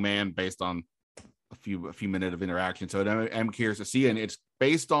impressive young man based on a few minutes of interaction. So I'm curious to see, and it's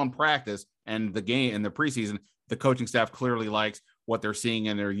based on practice and the game and the preseason. The coaching staff clearly likes what they're seeing,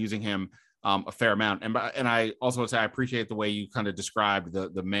 and they're using him a fair amount. And I also say I appreciate the way you kind of described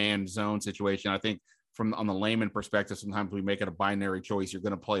the man zone situation. I think on the layman perspective, sometimes we make it a binary choice. You're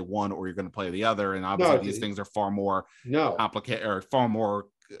going to play one or you're going to play the other, and obviously these things are far more complicated or far more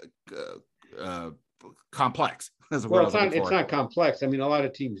complex. Well, it's not complex. I mean, a lot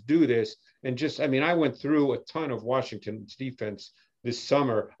of teams do this, and I went through a ton of Washington's defense this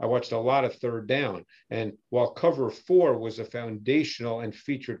summer. I watched a lot of third down, and while cover 4 was a foundational and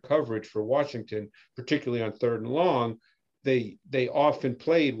featured coverage for Washington, particularly on third and long, they often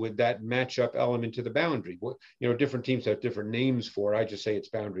played with that matchup element to the boundary. Different teams have different names for it. I just say it's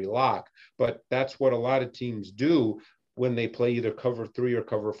boundary lock, but that's what a lot of teams do when they play either cover 3 or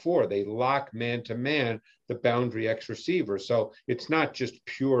cover 4. They lock man to man the boundary X receiver. So it's not just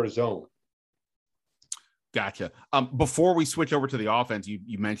pure zone. Gotcha. Before we switch over to the offense,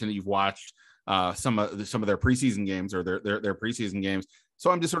 you mentioned that you've watched some of their preseason games or their preseason games. So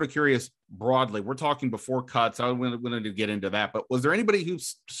I'm just sort of curious broadly. We're talking before cuts. I wanted to get into that, but was there anybody who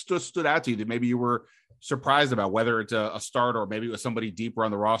stood out to you that maybe you were surprised about, whether it's a starter or maybe it was somebody deeper on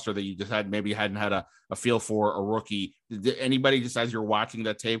the roster that you just hadn't had a feel for, a rookie? Did anybody, just as you're watching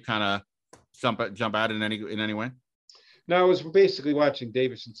that tape, kind of jump out in any way? No, I was basically watching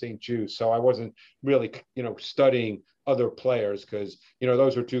Davis and St-Juste, so I wasn't really, studying other players because,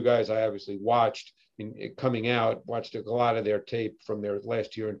 those were two guys I obviously watched coming out, watched a lot of their tape from their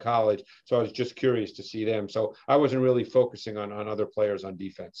last year in college. So I was just curious to see them. So I wasn't really focusing on other players on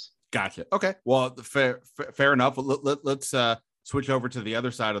defense. Gotcha. Okay. Well, fair enough. Let's switch over to the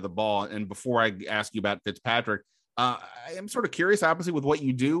other side of the ball. And before I ask you about Fitzpatrick, I am sort of curious, obviously, with what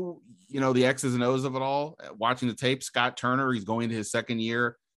you do, the X's and O's of it all, watching the tape. Scott Turner, he's going into his second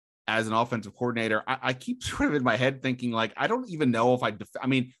year as an offensive coordinator. I keep sort of in my head thinking, like, I don't even know if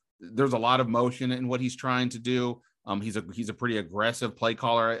there's a lot of motion in what he's trying to do. He's a pretty aggressive play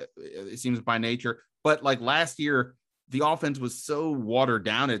caller, it seems, by nature. But like last year, the offense was so watered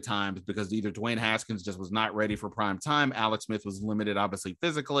down at times because either Dwayne Haskins just was not ready for prime time. Alex Smith was limited, obviously,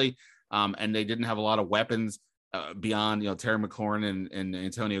 physically, and they didn't have a lot of weapons beyond, Terry McLaurin and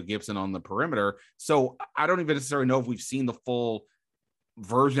Antonio Gibson on the perimeter. So I don't even necessarily know if we've seen the full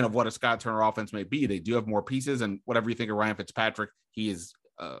version of what a Scott Turner offense may be. They do have more pieces, and whatever you think of Ryan Fitzpatrick, he is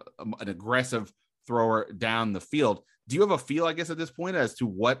an aggressive thrower down the field. Do you have a feel, I guess, at this point as to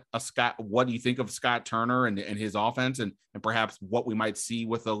what do you think of Scott Turner and his offense and perhaps what we might see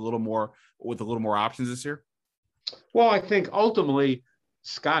with a little more options this year? Well, I think ultimately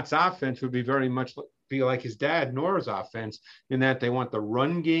Scott's offense would be very much be like his dad, Nora's offense, in that they want the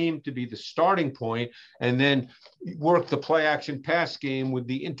run game to be the starting point and then work the play action pass game with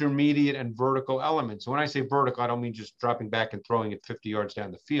the intermediate and vertical elements. When I say vertical, I don't mean just dropping back and throwing it 50 yards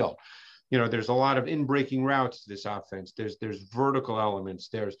down the field. There's a lot of in-breaking routes to this offense. There's vertical elements.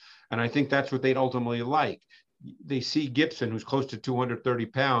 And I think that's what they'd ultimately like. They see Gibson, who's close to 230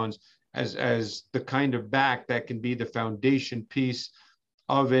 pounds, as the kind of back that can be the foundation piece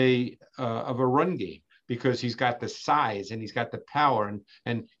of a run game, because he's got the size and he's got the power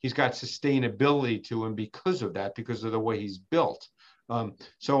and he's got sustainability to him because of that, because of the way he's built.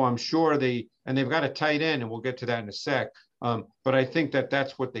 So I'm sure they've got a tight end, and we'll get to that in a sec. But I think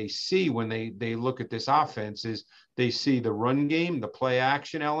that's what they see when they look at this offense, is they see the run game, the play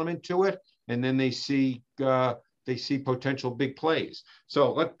action element to it, and then they see potential big plays.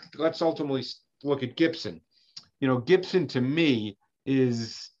 So let's ultimately look at Gibson. Gibson to me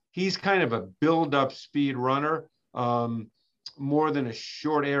he's kind of a build-up speed runner, more than a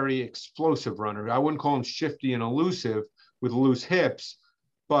short area explosive runner. I wouldn't call him shifty and elusive with loose hips,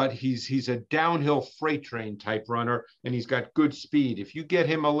 but he's a downhill freight train type runner, and he's got good speed. If you get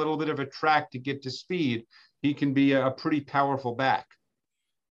him a little bit of a track to get to speed, he can be a pretty powerful back.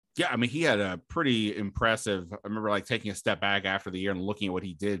 Yeah, I mean, he had a pretty impressive. I remember taking a step back after the year and looking at what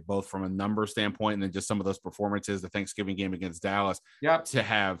he did, both from a number standpoint and then just some of those performances, the Thanksgiving game against Dallas, to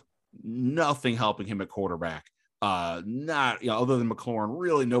have nothing helping him at quarterback. Not, other than McLaurin,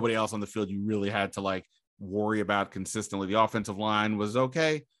 really nobody else on the field you really had to worry about consistently. The offensive line was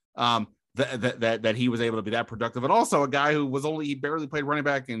okay. That he was able to be that productive, and also a guy who he barely played running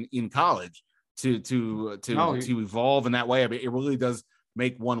back in college to evolve in that way. I mean, it really does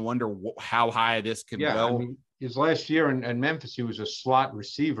make one wonder how high this can go. I mean, his last year in Memphis, he was a slot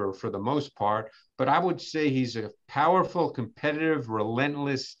receiver for the most part, but I would say he's a powerful, competitive,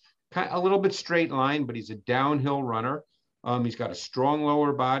 relentless, a little bit straight line, but he's a downhill runner. He's got a strong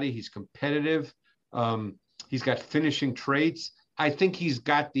lower body. He's competitive. He's got finishing traits. I think he's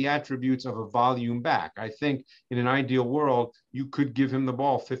got the attributes of a volume back. I think in an ideal world, you could give him the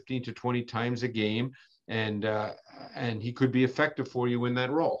ball 15 to 20 times a game, and he could be effective for you in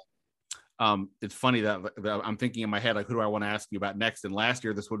that role. It's funny that I'm thinking in my head, who do I want to ask you about next? And last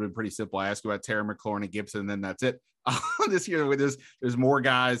year, this would have been pretty simple. I asked you about Terry McLaurin and Gibson, and then that's it. This year, there's more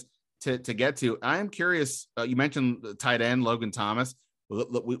guys to get to. I am curious. You mentioned the tight end, Logan Thomas.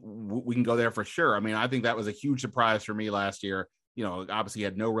 We can go there for sure. I mean, I think that was a huge surprise for me last year. Obviously he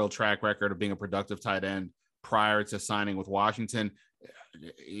had no real track record of being a productive tight end prior to signing with Washington.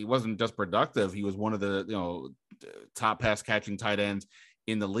 He wasn't just productive. He was one of the, top pass catching tight ends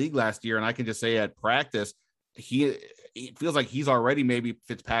in the league last year. And I can just say at practice, it feels like he's already maybe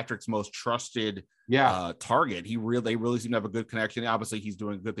Fitzpatrick's most trusted target. They really seem to have a good connection. Obviously he's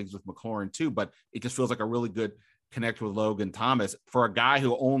doing good things with McLaurin too, but it just feels like a really good connection with Logan Thomas for a guy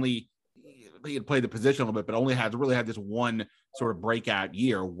who he had played the position a little bit, but only really had this one sort of breakout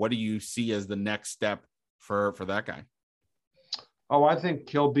year. What do you see as the next step for that guy? Oh, I think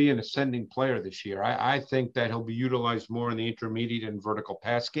he'll be an ascending player this year. I think that he'll be utilized more in the intermediate and vertical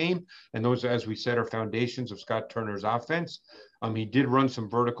pass game. And those, as we said, are foundations of Scott Turner's offense. He did run some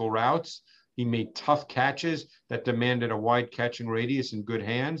vertical routes. He made tough catches that demanded a wide catching radius and good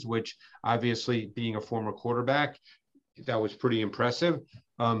hands, which obviously being a former quarterback, that was pretty impressive.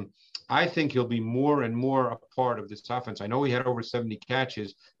 I think he'll be more and more a part of this offense. I know he had over 70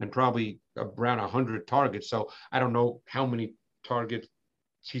 catches and probably around 100 targets. So I don't know how many targets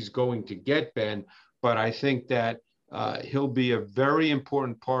he's going to get, Ben, but I think that he'll be a very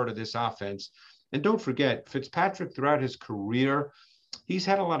important part of this offense. And don't forget, Fitzpatrick throughout his career, he's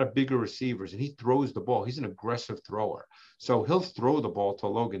had a lot of bigger receivers, and he throws the ball. He's an aggressive thrower. So he'll throw the ball to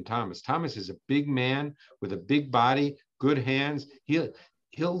Logan Thomas. Thomas is a big man with a big body, good hands.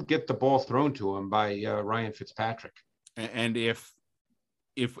 He'll get the ball thrown to him by Ryan Fitzpatrick. And if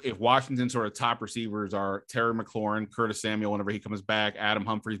Washington sort of top receivers are Terry McLaurin, Curtis Samuel, whenever he comes back, Adam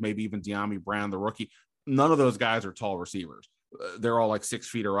Humphries, maybe even De'Ami Brown, the rookie, none of those guys are tall receivers. They're all 6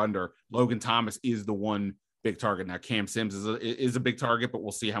 feet or under. Logan Thomas is the one big target. Now Cam Sims is a big target, but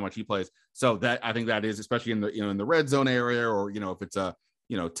we'll see how much he plays. So that, I think that is, especially in the, in the red zone area, or, if it's a,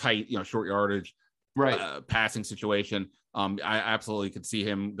 tight, short yardage, passing situation. I absolutely could see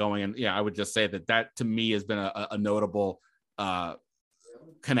him going. And I would just say that to me has been a notable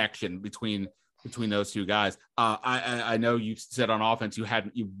connection between those two guys. I know you said on offense you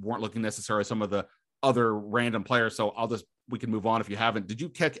weren't looking necessarily at some of the other random players. So we can move on if you haven't. Did you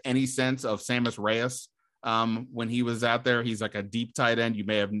catch any sense of Sammis Reyes when he was out there? He's like a deep tight end. You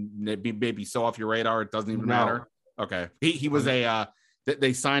may have maybe so off your radar. It doesn't even matter. Okay. He was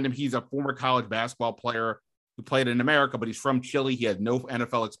they signed him. He's a former college basketball player who played in America, but he's from Chile. He had no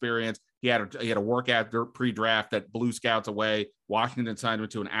NFL experience. He had a workout pre-draft that blew scouts away. Washington signed him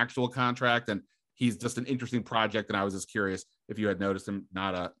to an actual contract, and he's just an interesting project. And I was just curious if you had noticed him.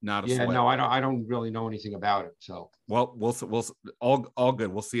 Not a sweat. No, I don't really know anything about it. So we'll all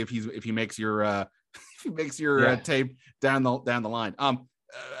good. We'll see if he makes your tape down the line. I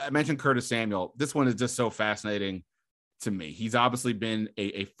mentioned Curtis Samuel. This one is just so fascinating to me. He's obviously been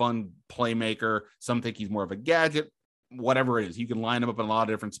a fun playmaker. Some think he's more of a gadget, whatever it is. You can line him up in a lot of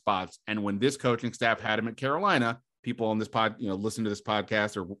different spots. And when this coaching staff had him at Carolina, people on this listen to this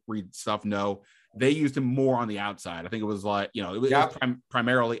podcast or read stuff know they used him more on the outside. I think it was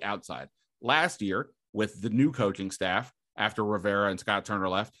primarily outside. Last year, with the new coaching staff, after Rivera and Scott Turner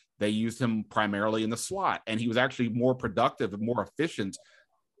left, they used him primarily in the slot, and he was actually more productive and more efficient.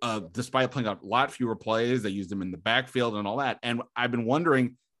 Despite playing a lot fewer plays, they used him in the backfield and all that. And I've been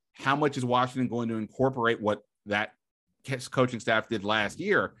wondering, how much is Washington going to incorporate what that coaching staff did last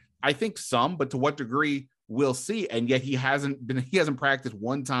year? I think some, but to what degree, we'll see. And yet he hasn't practiced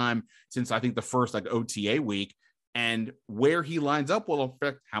one time since I think the first OTA week. And where he lines up will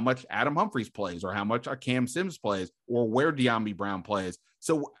affect how much Adam Humphries plays, or how much Cam Sims plays, or where Dyami Brown plays.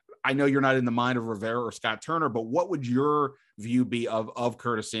 So I know you're not in the mind of Rivera or Scott Turner, but what would your view be of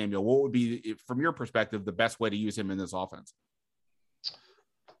Curtis Samuel? What would be, from your perspective, the best way to use him in this offense?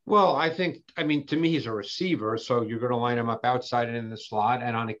 Well, to me, he's a receiver, so you're going to line him up outside and in the slot,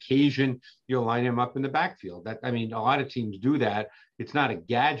 and on occasion you'll line him up in the backfield. A lot of teams do that. It's not a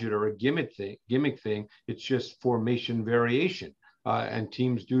gadget or a gimmick thing. It's just formation variation, and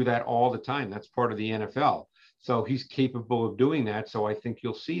teams do that all the time. That's part of the NFL. So he's capable of doing that. So I think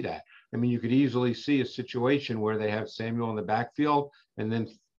you'll see that. You could easily see a situation where they have Samuel in the backfield and then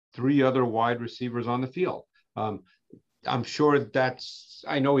 3 other wide receivers on the field. I'm sure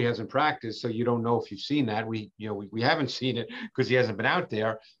I know he hasn't practiced, so you don't know if you've seen that. We haven't seen it because he hasn't been out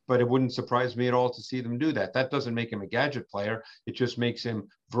there, but it wouldn't surprise me at all to see them do that. That doesn't make him a gadget player. It just makes him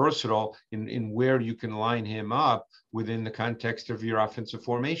versatile in where you can line him up within the context of your offensive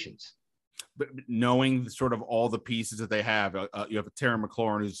formations. But knowing sort of all the pieces that they have, you have Terry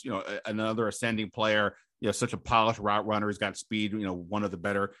McLaurin, who's another ascending player, such a polished route runner. He's got speed, one of the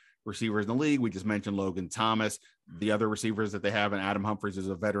better receivers in the league. We just mentioned Logan Thomas. The other receivers that they have, and Adam Humphries is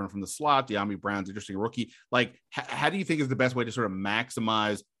a veteran from the slot. Dyami Brown's interesting rookie. How do you think is the best way to sort of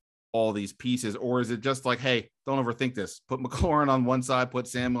maximize all these pieces? Or is it just like, hey, don't overthink this. Put McLaurin on one side, put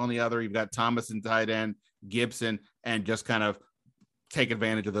Samuel on the other. You've got Thomas in tight end, Gibson, and just kind of take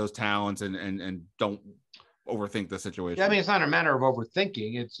advantage of those talents and don't overthink the situation. Yeah, it's not a matter of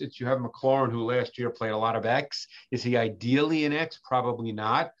overthinking. It's you have McLaurin, who last year played a lot of X. Is he ideally an X? Probably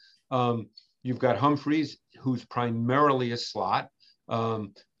not. You've got Humphries, who's primarily a slot.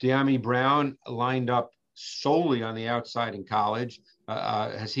 Dyami Brown lined up solely on the outside in college.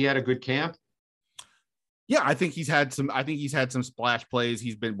 Has he had a good camp? Yeah, I think he's had some splash plays.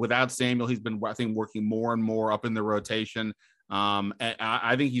 He's been, without Samuel, he's been, I think, working more and more up in the rotation. And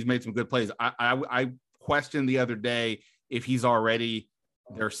I think he's made some good plays. I questioned the other day if he's already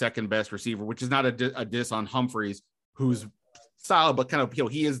their second best receiver, which is not a diss on Humphries, who's solid, but kind of,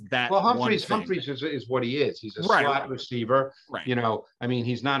 he is that. Well, Humphries is what he is. He's a slot receiver. Right.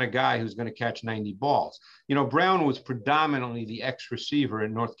 He's not a guy who's going to catch 90 balls. Brown was predominantly the X receiver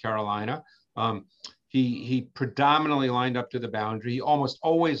in North Carolina. He predominantly lined up to the boundary. He almost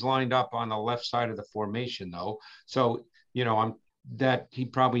always lined up on the left side of the formation, though. So, that he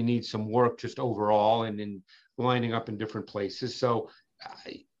probably needs some work just overall and in lining up in different places. So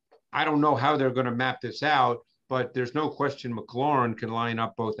I don't know how they're going to map this out, but there's no question McLaurin can line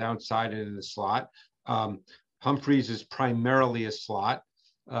up both outside and in the slot. Humphries is primarily a slot.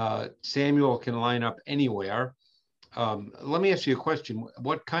 Samuel can line up anywhere. Let me ask you a question.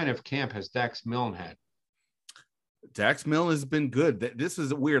 What kind of camp has Dax Milne had? Dax Milne has been good. This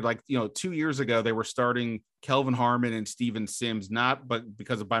is weird. 2 years ago, they were starting Kelvin Harmon and Steven Sims, but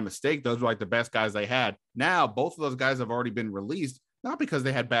because of by mistake, those were the best guys they had. Now, both of those guys have already been released, not because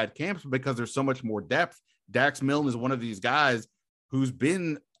they had bad camps, but because there's so much more depth. Dax Milne is one of these guys who's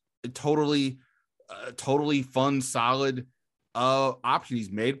been totally fun, solid option.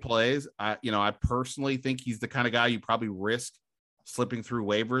 He's made plays. I personally think he's the kind of guy you probably risk slipping through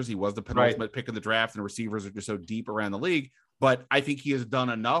waivers. He was the penultimate pick of the draft, and receivers are just so deep around the league. But I think he has done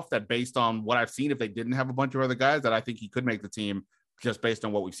enough that, based on what I've seen, if they didn't have a bunch of other guys, that I think he could make the team just based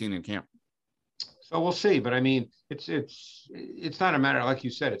on what we've seen in camp. So we'll see. But it's not a matter, like you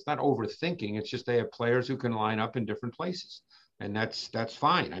said, it's not overthinking. It's just they have players who can line up in different places. And that's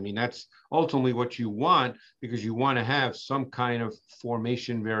fine. That's ultimately what you want, because you want to have some kind of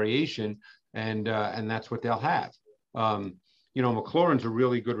formation variation, and that's what they'll have. McLaurin's a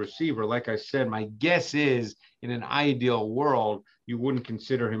really good receiver. Like I said, my guess is, in an ideal world, you wouldn't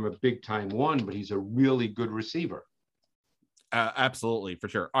consider him a big time one, but he's a really good receiver. Absolutely, for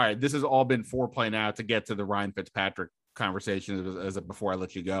sure. All right, this has all been foreplay now to get to the Ryan Fitzpatrick conversation before I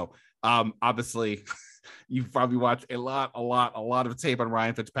let you go. Obviously, you've probably watched a lot of tape on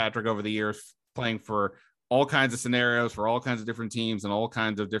Ryan Fitzpatrick over the years, playing for all kinds of scenarios for all kinds of different teams and all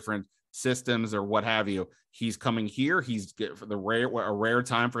kinds of different systems or what have you. He's coming here. He's for a rare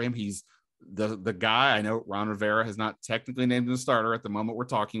time for him. He's the guy. I know Ron Rivera has not technically named him the starter at the moment we're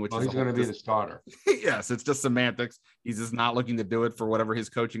talking, which is he's going to be the starter. Yes, it's just semantics. He's just not looking to do it for whatever his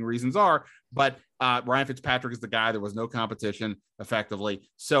coaching reasons are. But Ryan Fitzpatrick is the guy. There was no competition effectively.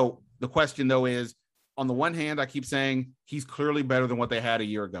 So the question though is, on the one hand, I keep saying he's clearly better than what they had a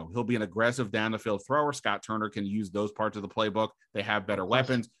year ago. He'll be an aggressive down the field thrower. Scott Turner can use those parts of the playbook. They have better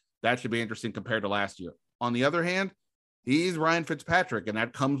weapons. That should be interesting compared to last year. On the other hand, he's Ryan Fitzpatrick, and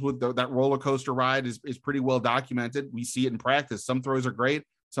that comes with that roller coaster ride is pretty well documented. We see it in practice. Some throws are great.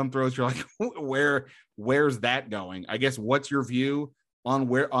 Some throws you're like, where's that going? I guess what's your view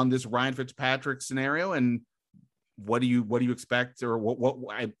on this Ryan Fitzpatrick scenario, and what do you expect, or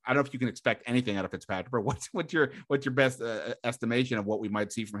what I don't know if you can expect anything out of Fitzpatrick, but what's your best estimation of what we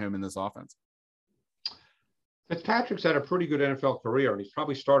might see from him in this offense? Fitzpatrick's had a pretty good NFL career, and he's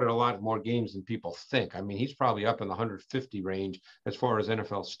probably started a lot more games than people think. I mean, he's probably up in the 150 range as far as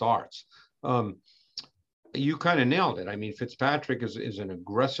NFL starts. You kind of nailed it. I mean, Fitzpatrick is an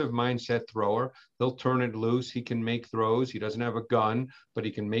aggressive mindset thrower. He'll turn it loose. He can make throws. He doesn't have a gun, but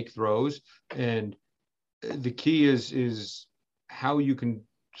he can make throws. And the key is how you can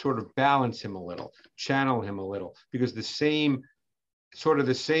sort of balance him a little, channel him a little, because the same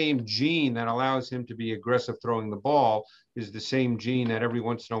gene that allows him to be aggressive throwing the ball is the same gene that every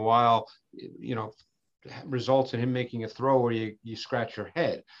once in a while, results in him making a throw where you scratch your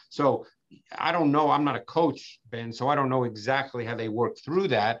head. So I don't know. I'm not a coach, Ben, so I don't know exactly how they work through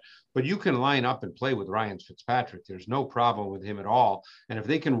that, but you can line up and play with Ryan Fitzpatrick. There's no problem with him at all. And if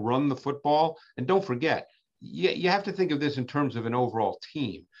they can run the football, and don't forget, you have to think of this in terms of an overall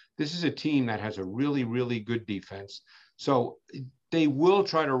team. This is a team that has a really, really good defense. So they will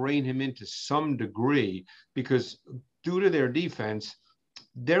try to rein him in to some degree, because due to their defense,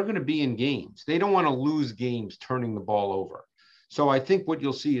 they're going to be in games. They don't want to lose games turning the ball over. So I think what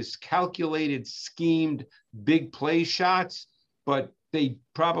you'll see is calculated, schemed, big play shots, but they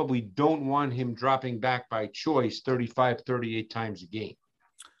probably don't want him dropping back by choice 35, 38 times a game.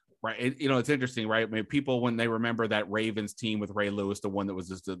 Right. It's interesting, right? I mean, people, when they remember that Ravens team with Ray Lewis, the one that was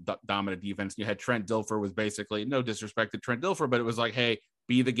just a dominant defense, you had Trent Dilfer, was basically, no disrespect to Trent Dilfer, but it was like, hey,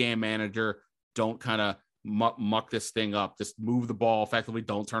 be the game manager. Don't kind of muck this thing up. Just move the ball effectively.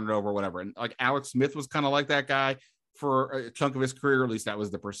 Don't turn it over, whatever. And like Alex Smith was kind of like that guy for a chunk of his career. At least that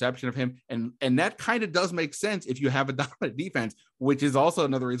was the perception of him. And that kind of does make sense if you have a dominant defense, which is also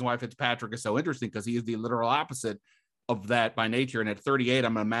another reason why Fitzpatrick is so interesting, because he is the literal opposite of that by nature. And at 38,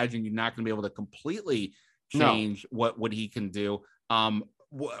 I'm going to imagine you're not going to be able to completely change what he can do. So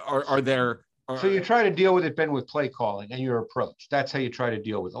you try to deal with it, Ben, with play calling and your approach. That's how you try to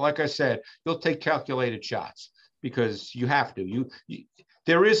deal with it. Like I said, you'll take calculated shots because you have to.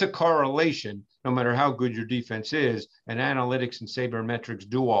 There is a correlation, no matter how good your defense is, and analytics and sabermetrics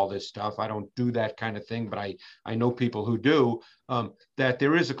do all this stuff. I don't do that kind of thing, but I know people who do, that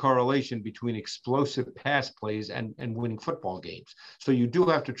there is a correlation between explosive pass plays and winning football games. So you do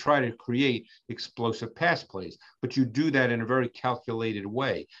have to try to create explosive pass plays, but you do that in a very calculated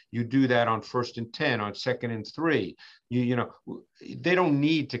way. You do that on 1st and 10, on 2nd and 3. They don't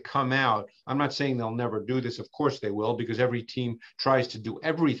need to come out. I'm not saying they'll never do this. Of course they will, because every team tries to do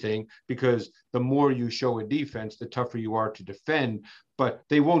everything, because the more you show a defense, the tougher you are to defend. But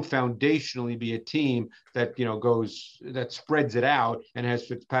they won't foundationally be a team that, that spreads it out and has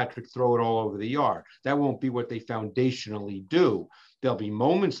Fitzpatrick throw it all over the yard. That won't be what they foundationally do. There'll be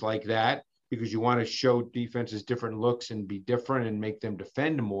moments like that, because you want to show defenses different looks and be different and make them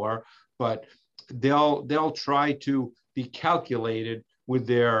defend more. But they'll try to be calculated with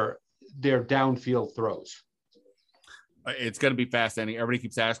their downfield throws. It's going to be fascinating. Everybody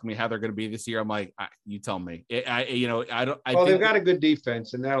keeps asking me how they're going to be this year. I'm like, you tell me. They've got a good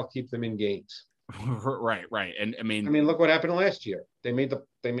defense, and that'll keep them in games. Right. And I mean, look what happened last year. They made the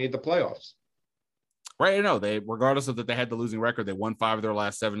playoffs. Right. I know regardless of that, they had the losing record. They won 5 of their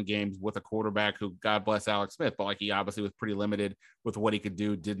last 7 games with a quarterback who, God bless Alex Smith, but he obviously was pretty limited with what he could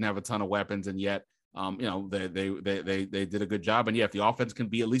do. Didn't have a ton of weapons, and yet, they did a good job. And if the offense can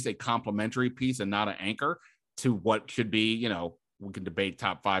be at least a complementary piece and not an anchor to what should be, we can debate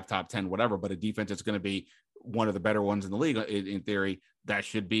top 5, top 10, whatever, but a defense that's going to be one of the better ones in the league, in theory, that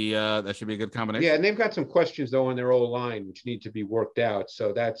should be a good combination. Yeah, and they've got some questions though on their O-line which need to be worked out.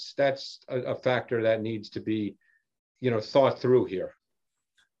 So that's a factor that needs to be, thought through here.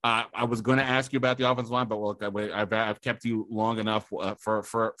 I was going to ask you about the offensive line, but look, I've kept you long enough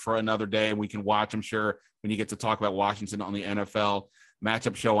for another day, and we can watch, I'm sure, when you get to talk about Washington on the NFL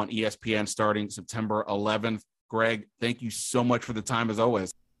matchup show on ESPN starting September 11th. Greg, thank you so much for the time as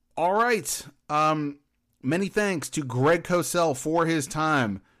always. All right. Many thanks to Greg Cosell for his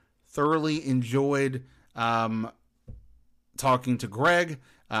time. Thoroughly enjoyed talking to Greg.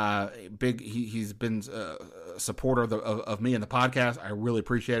 He's been a supporter of me and the podcast. I really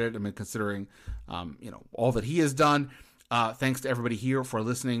appreciate it. I mean, considering all that he has done. Thanks to everybody here for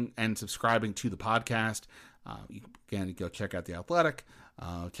listening and subscribing to the podcast. You go check out The Athletic.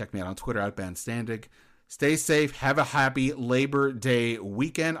 Check me out on Twitter at Ben Standig. Stay safe. Have a happy Labor Day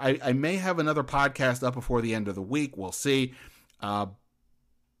weekend. I may have another podcast up before the end of the week. We'll see.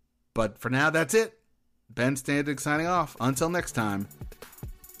 But for now, that's it. Ben Standig signing off. Until next time,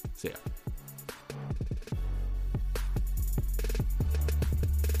 see ya.